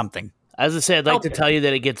 give him something. As I say, I'd like to tell you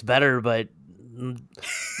that it gets better, but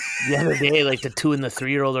the other day, like the 2 and the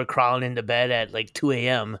 3-year-old are crawling into bed at like 2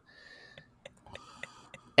 a.m.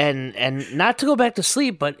 And not to go back to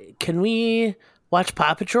sleep, but can we watch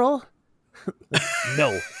Paw Patrol?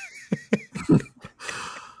 No.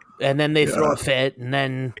 And then they throw a fit, and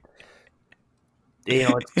then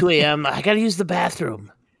it's 2 a.m. I got to use the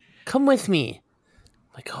bathroom. Come with me.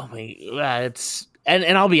 I'm like, oh my, it's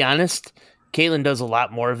and I'll be honest, Caitlin does a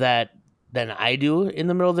lot more of that than I do in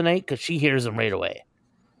the middle of the night because she hears them right away.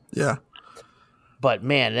 Yeah. But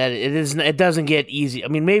man, it doesn't get easy. I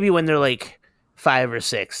mean, maybe when they're like 5 or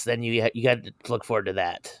 6, then you got to look forward to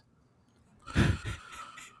that.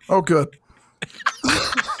 Oh, good.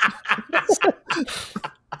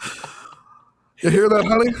 You hear that,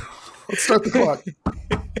 honey? Let's start the clock.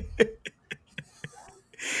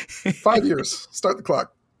 5 years. Start the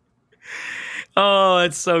clock. Oh,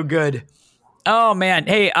 it's so good. Oh, man.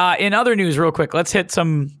 Hey, in other news, real quick, let's hit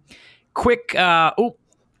some quick. I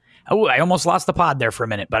almost lost the pod there for a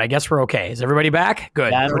minute, but I guess we're okay. Is everybody back?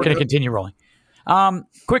 Good. Yeah, we're going to continue rolling.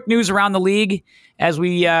 Quick news around the league as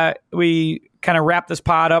we kind of wrap this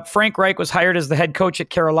pod up. Frank Reich was hired as the head coach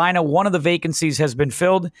at Carolina. One of the vacancies has been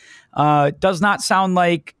filled. Does not sound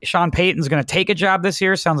like Sean Payton's going to take a job this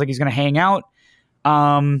year. Sounds like he's going to hang out.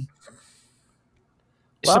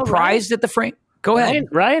 Surprised at the Frank. Go ahead.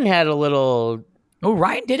 Ryan had a little. Oh,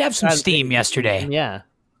 Ryan did have some steam yesterday. Yeah.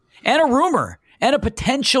 And a rumor, and a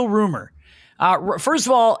potential rumor. First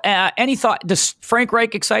of all, any thought? Does Frank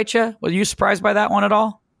Reich excite you? Were you surprised by that one at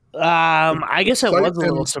all? I guess I was a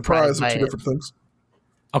little surprised are by two it. different things.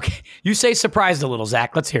 Okay, you say surprised a little,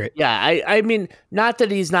 Zach. Let's hear it. Yeah, I mean, not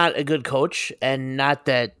that he's not a good coach, and not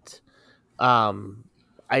that,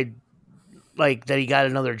 I like that he got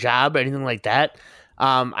another job or anything like that.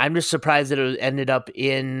 I'm just surprised that it ended up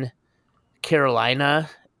in Carolina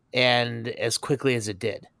and as quickly as it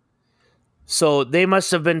did. So they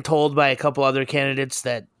must have been told by a couple other candidates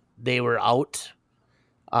that they were out.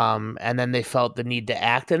 And then they felt the need to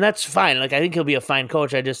act, and that's fine. Like, I think he'll be a fine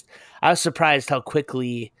coach. I was surprised how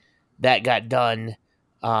quickly that got done.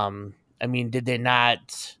 I mean, did they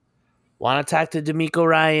not want to talk to D'Amico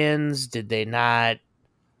Ryans? Did they not?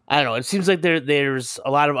 I don't know. It seems like there's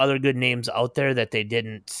a lot of other good names out there that they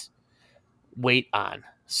didn't wait on.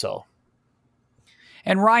 So.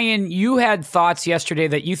 And Ryan, you had thoughts yesterday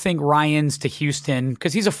that you think Ryan's to Houston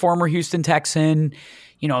because he's a former Houston Texan.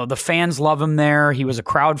 You know, the fans love him there. He was a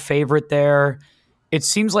crowd favorite there. It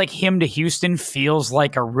seems like him to Houston feels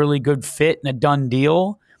like a really good fit and a done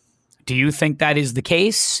deal. Do you think that is the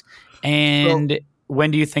case? And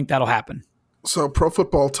when do you think that'll happen? So Pro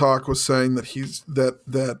Football Talk was saying that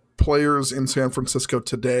that players in San Francisco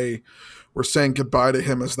today were saying goodbye to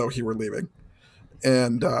him as though he were leaving.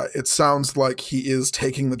 And it sounds like he is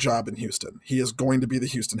taking the job in Houston. He is going to be the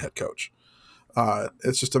Houston head coach.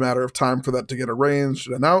 It's just a matter of time for that to get arranged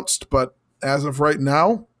and announced. But as of right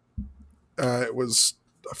now, it was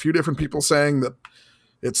a few different people saying that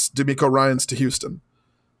it's D'Amico Ryans to Houston.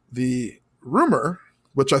 The rumor,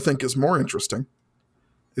 which I think is more interesting,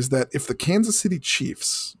 is that if the Kansas City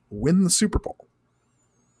Chiefs win the Super Bowl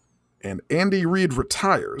and Andy Reid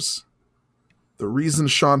retires, the reason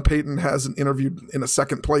Sean Payton hasn't interviewed in a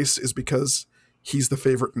second place is because he's the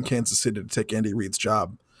favorite in Kansas City to take Andy Reid's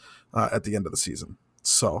job at the end of the season.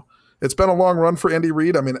 So it's been a long run for Andy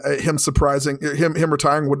Reid. I mean, him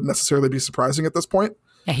retiring wouldn't necessarily be surprising at this point.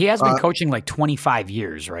 Yeah, he has been coaching like 25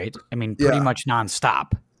 years, right? I mean, pretty much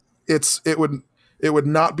nonstop. It would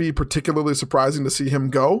not be particularly surprising to see him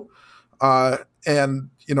go. And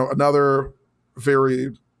another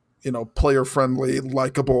very player friendly,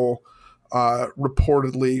 likable,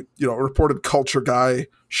 reported culture guy,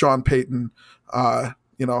 Sean Payton.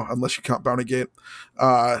 Unless you count Bountygate.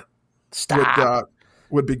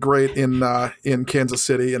 Would be great in Kansas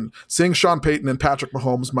City, and seeing Sean Payton and Patrick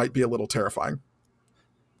Mahomes might be a little terrifying.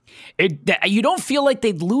 You don't feel like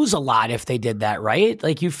they'd lose a lot if they did that, right?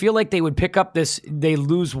 Like, you feel like they would pick up they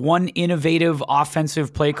lose one innovative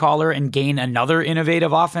offensive play caller and gain another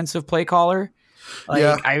innovative offensive play caller.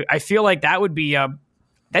 I feel like that'd be a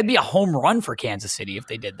home run for Kansas City if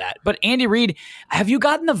they did that. But Andy Reid, have you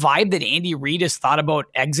gotten the vibe that Andy Reid has thought about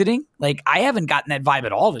exiting? Like, I haven't gotten that vibe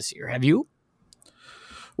at all this year. Have you?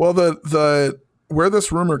 Well, the where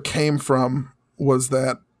this rumor came from was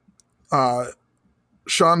that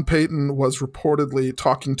Sean Payton was reportedly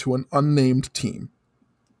talking to an unnamed team.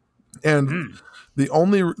 And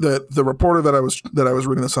The reporter that I was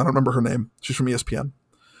reading this on, I don't remember her name. She's from ESPN.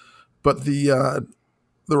 But the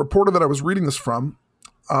reporter that I was reading this from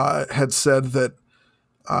had said that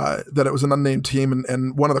it was an unnamed team,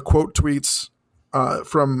 and one of the quote tweets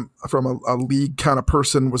from a league kind of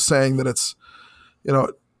person was saying that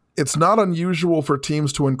it's not unusual for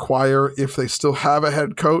teams to inquire if they still have a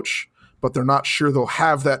head coach, but they're not sure they'll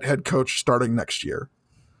have that head coach starting next year.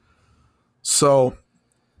 So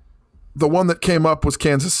the one that came up was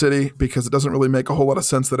Kansas City, because it doesn't really make a whole lot of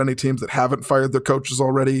sense that any teams that haven't fired their coaches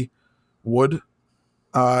already would.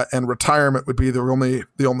 And retirement would be the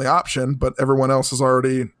only option, but everyone else has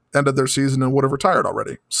already ended their season and would have retired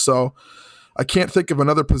already. So I can't think of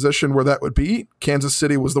another position where that would be. Kansas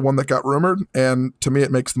City was the one that got rumored, and to me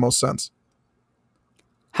it makes the most sense.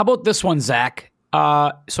 How about this one, Zach?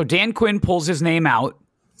 So Dan Quinn pulls his name out.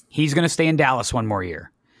 He's going to stay in Dallas one more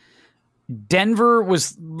year. Denver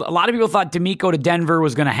was, a lot of people thought DeMeco to Denver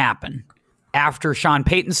was going to happen. After Sean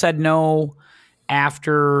Payton said no,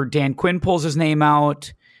 after Dan Quinn pulls his name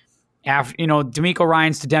out, after, DeMeco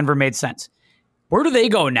Ryans to Denver made sense. Where do they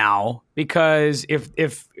go now? Because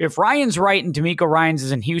if Ryan's right and DeMeco Ryans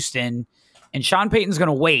is in Houston and Sean Payton's going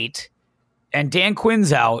to wait and Dan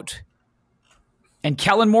Quinn's out and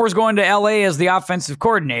Kellen Moore's going to LA as the offensive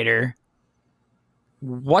coordinator,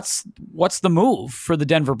 what's the move for the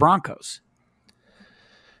Denver Broncos?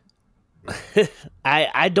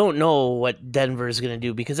 I don't know what Denver is going to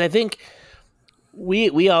do, because I think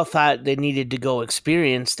we all thought they needed to go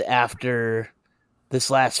experienced after this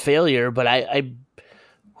last failure, but I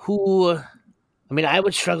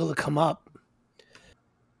would struggle to come up.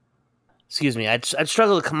 Excuse me, I'd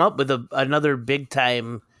struggle to come up with another big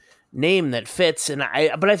time name that fits,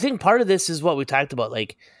 but I think part of this is what we talked about.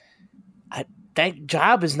 Like, that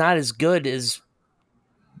job is not as good as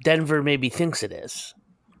Denver maybe thinks it is.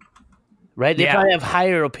 Right? They probably have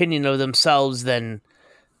higher opinion of themselves than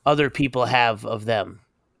other people have of them.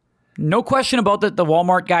 No question about that. The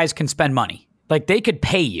Walmart guys can spend money. Like, they could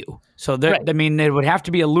pay you. So, right. I mean, it would have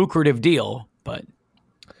to be a lucrative deal, but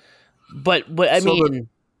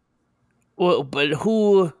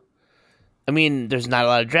who? I mean, there's not a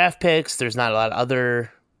lot of draft picks. There's not a lot of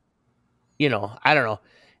other, I don't know.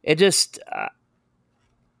 It just,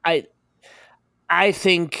 I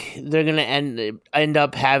think they're going to end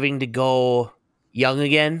up having to go young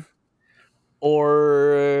again.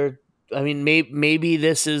 Or, I mean, maybe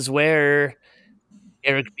this is where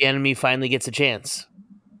Eric Bieniemy finally gets a chance.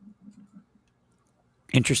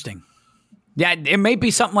 Interesting. Yeah, it may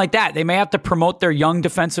be something like that. They may have to promote their young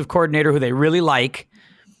defensive coordinator who they really like,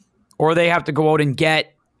 or they have to go out and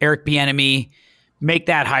get Eric Bieniemy, make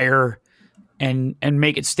that hire, and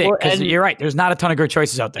make it stick. Because you're right, there's not a ton of good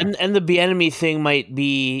choices out there. And the Bieniemy thing might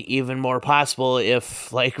be even more possible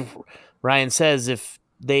if, like Ryan says, if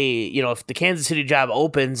they, if the Kansas City job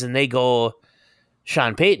opens and they go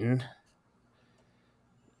Sean Payton,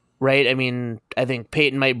 right? I mean, I think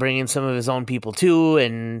Payton might bring in some of his own people too,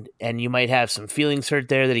 and you might have some feelings hurt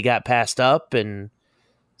there that he got passed up, and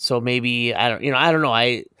so maybe I don't know.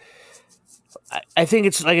 I think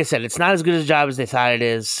it's, like I said, it's not as good a job as they thought it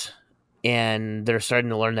is, and they're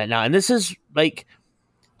starting to learn that now. And this is like,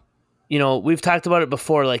 we've talked about it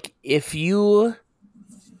before. Like, if you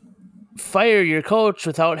fire your coach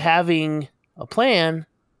without having a plan,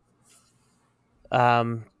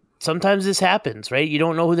 sometimes this happens, right? You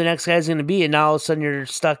don't know who the next guy's going to be, and now all of a sudden you're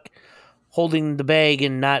stuck holding the bag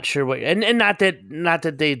and not sure what. And not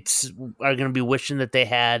that they are going to be wishing that they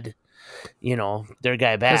had, their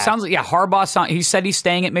guy back. It sounds like Harbaugh. He said he's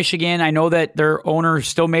staying at Michigan. I know that their owner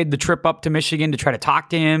still made the trip up to Michigan to try to talk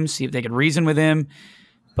to him, see if they could reason with him.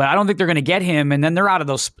 But I don't think they're going to get him. And then they're out of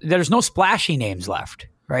those. There's no splashy names left,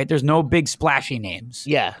 right? There's no big splashy names.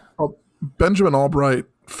 Yeah. Well, Benjamin Albright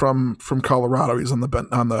from Colorado, he's on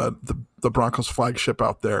the Broncos flagship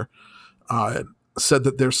out there, said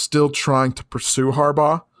that they're still trying to pursue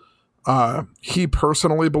Harbaugh. He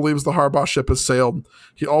personally believes the Harbaugh ship has sailed.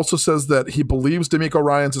 He also says that he believes DeMeco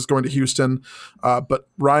Ryans is going to Houston, but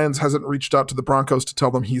Ryans hasn't reached out to the Broncos to tell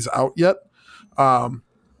them he's out yet.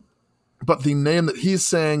 But the name that he's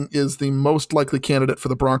saying is the most likely candidate for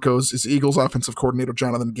the Broncos is Eagles offensive coordinator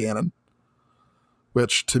Jonathan Gannon,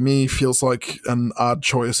 which to me feels like an odd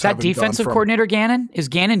choice. Is that defensive coordinator Gannon? Is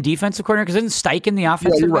Gannon defensive coordinator? Because isn't Steichen the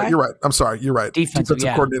offensive guy? You're right. I'm sorry. You're right. Defensive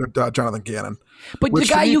coordinator Jonathan Gannon. But the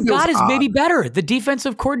guy you got is maybe better. The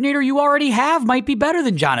defensive coordinator you already have might be better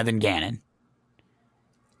than Jonathan Gannon.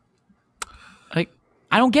 Like,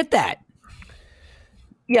 I don't get that.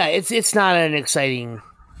 Yeah, it's not an exciting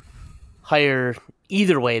hire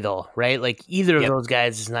either way, though, right? Like, either of those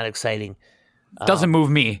guys is not exciting. Doesn't move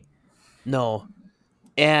me. No.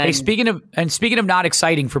 And Hey, speaking of not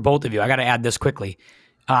exciting for both of you, I got to add this quickly.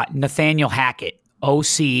 Nathaniel Hackett,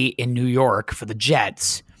 OC in New York for the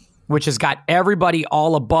Jets, which has got everybody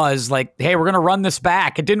all abuzz. Like, hey, we're going to run this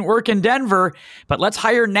back. It didn't work in Denver, but let's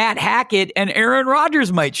hire Nat Hackett and Aaron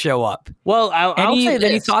Rodgers might show up. Well, I'll say this.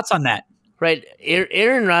 Any thoughts on that? Right.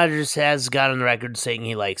 Aaron Rodgers has got on the record saying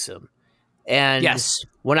he likes him. And yes,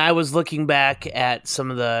 when I was looking back at some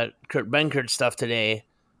of the Kurt Benkert stuff today,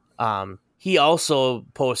 he also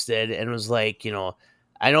posted and was like,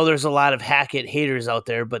 I know there's a lot of Hackett haters out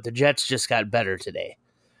there, but the Jets just got better today.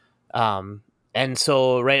 And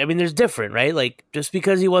so, right, I mean, there's different, right? Like, just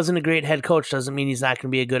because he wasn't a great head coach doesn't mean he's not going to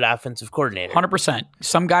be a good offensive coordinator. 100%.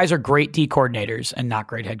 Some guys are great D coordinators and not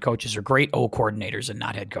great head coaches, or great O coordinators and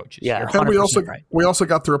not head coaches. Yeah. And we also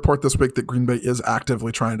got the report this week that Green Bay is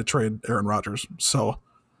actively trying to trade Aaron Rodgers. So,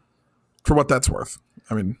 for what that's worth,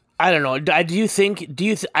 I mean, I don't know.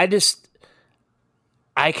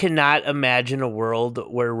 I cannot imagine a world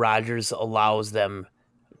where Rodgers allows them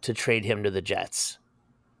to trade him to the Jets.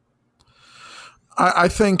 I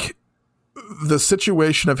think the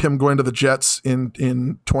situation of him going to the Jets in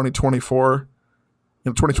 2024,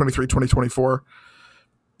 in 2023, 2024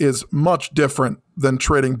 is much different than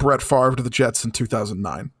trading Brett Favre to the Jets in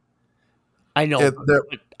 2009. I know.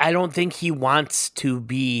 But I don't think he wants to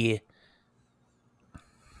be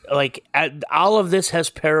like, all of this has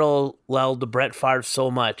paralleled Brett Favre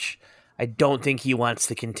so much. I don't think he wants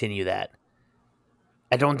to continue that.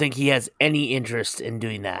 I don't think he has any interest in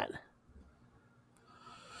doing that.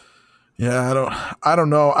 Yeah, I don't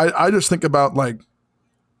know. I just think about the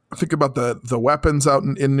weapons out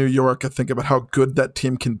in New York. I think about how good that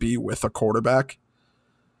team can be with a quarterback.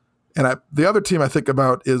 And the other team I think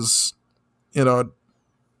about is,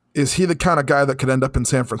 is he the kind of guy that could end up in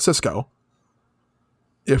San Francisco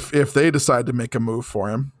if they decide to make a move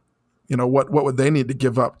for him? What would they need to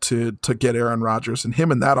give up to get Aaron Rodgers? And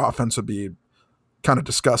him in that offense would be kind of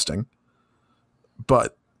disgusting.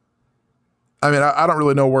 But I mean, I don't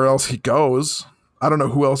really know where else he goes. I don't know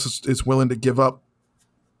who else is willing to give up,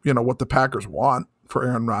 what the Packers want for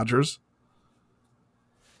Aaron Rodgers.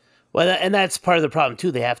 Well, and that's part of the problem,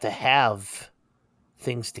 too. They have to have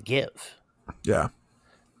things to give. Yeah.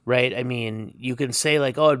 Right? I mean, you can say,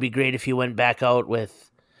 like, oh, it'd be great if you went back out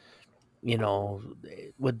with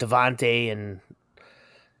Devontae and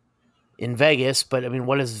in Vegas, but, I mean,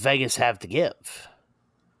 what does Vegas have to give?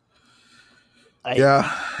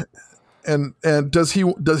 Yeah. And does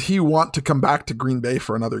he want to come back to Green Bay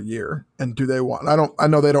for another year? And do they want? I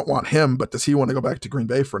know they don't want him, but does he want to go back to Green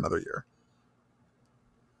Bay for another year?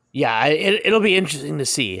 Yeah, it'll be interesting to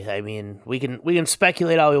see. I mean, we can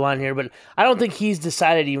speculate all we want here, but I don't think he's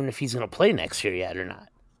decided even if he's going to play next year yet or not.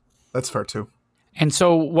 That's fair too. And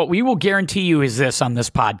so what we will guarantee you is this on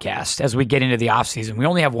this podcast as we get into the offseason. We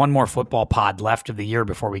only have one more football pod left of the year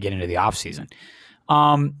before we get into the offseason.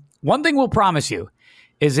 One thing we'll promise you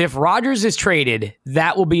is if Rodgers is traded,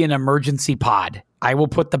 that will be an emergency pod. I will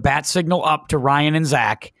put the bat signal up to Ryan and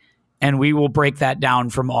Zach, and we will break that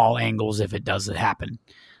down from all angles if it does happen,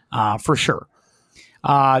 for sure.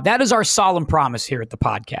 That is our solemn promise here at the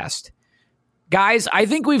podcast. Guys, I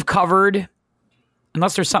think we've covered,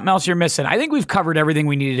 unless there's something else you're missing, I think we've covered everything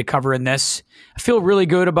we needed to cover in this. I feel really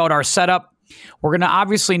good about our setup. We're going to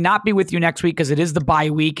obviously not be with you next week because it is the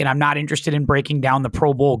bye week, and I'm not interested in breaking down the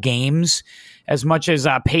Pro Bowl games as much as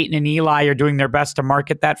Peyton and Eli are doing their best to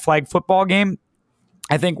market that flag football game.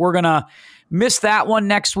 I think we're going to miss that one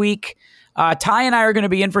next week. Ty and I are going to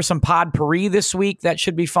be in for some potpourri this week. That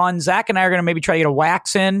should be fun. Zach and I are going to maybe try to get a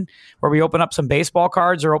wax in where we open up some baseball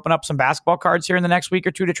cards or open up some basketball cards here in the next week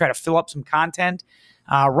or two to try to fill up some content.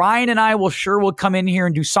 Ryan and I will come in here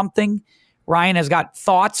and do something. Ryan has got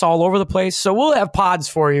thoughts all over the place, so we'll have pods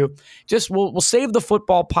for you. We'll save the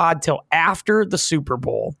football pod till after the Super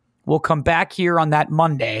Bowl. We'll come back here on that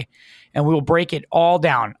Monday, and we will break it all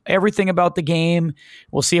down. Everything about the game.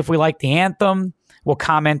 We'll see if we like the anthem. We'll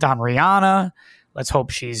comment on Rihanna. Let's hope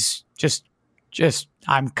she's just.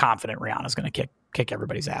 I'm confident Rihanna's going to kick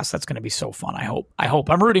everybody's ass. That's going to be so fun. I hope.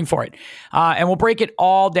 I'm rooting for it. And we'll break it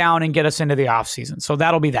all down and get us into the offseason. So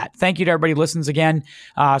that'll be that. Thank you to everybody who listens again.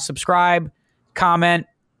 Subscribe, comment,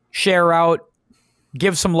 share out,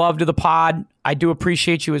 give some love to the pod. I do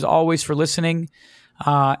appreciate you as always for listening.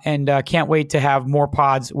 And can't wait to have more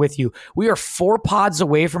pods with you. We are 4 pods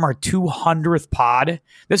away from our 200th pod.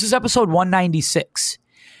 This is episode 196.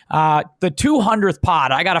 The 200th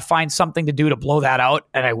pod, I got to find something to do to blow that out,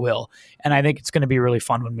 and I will. And I think it's going to be really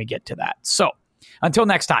fun when we get to that. So until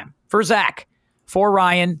next time, for Zach, for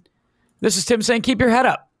Ryan, this is Tim saying keep your head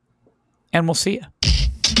up, and we'll see you.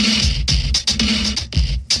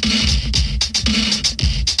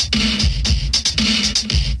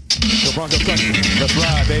 Bronco country. Let's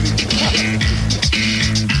ride, baby.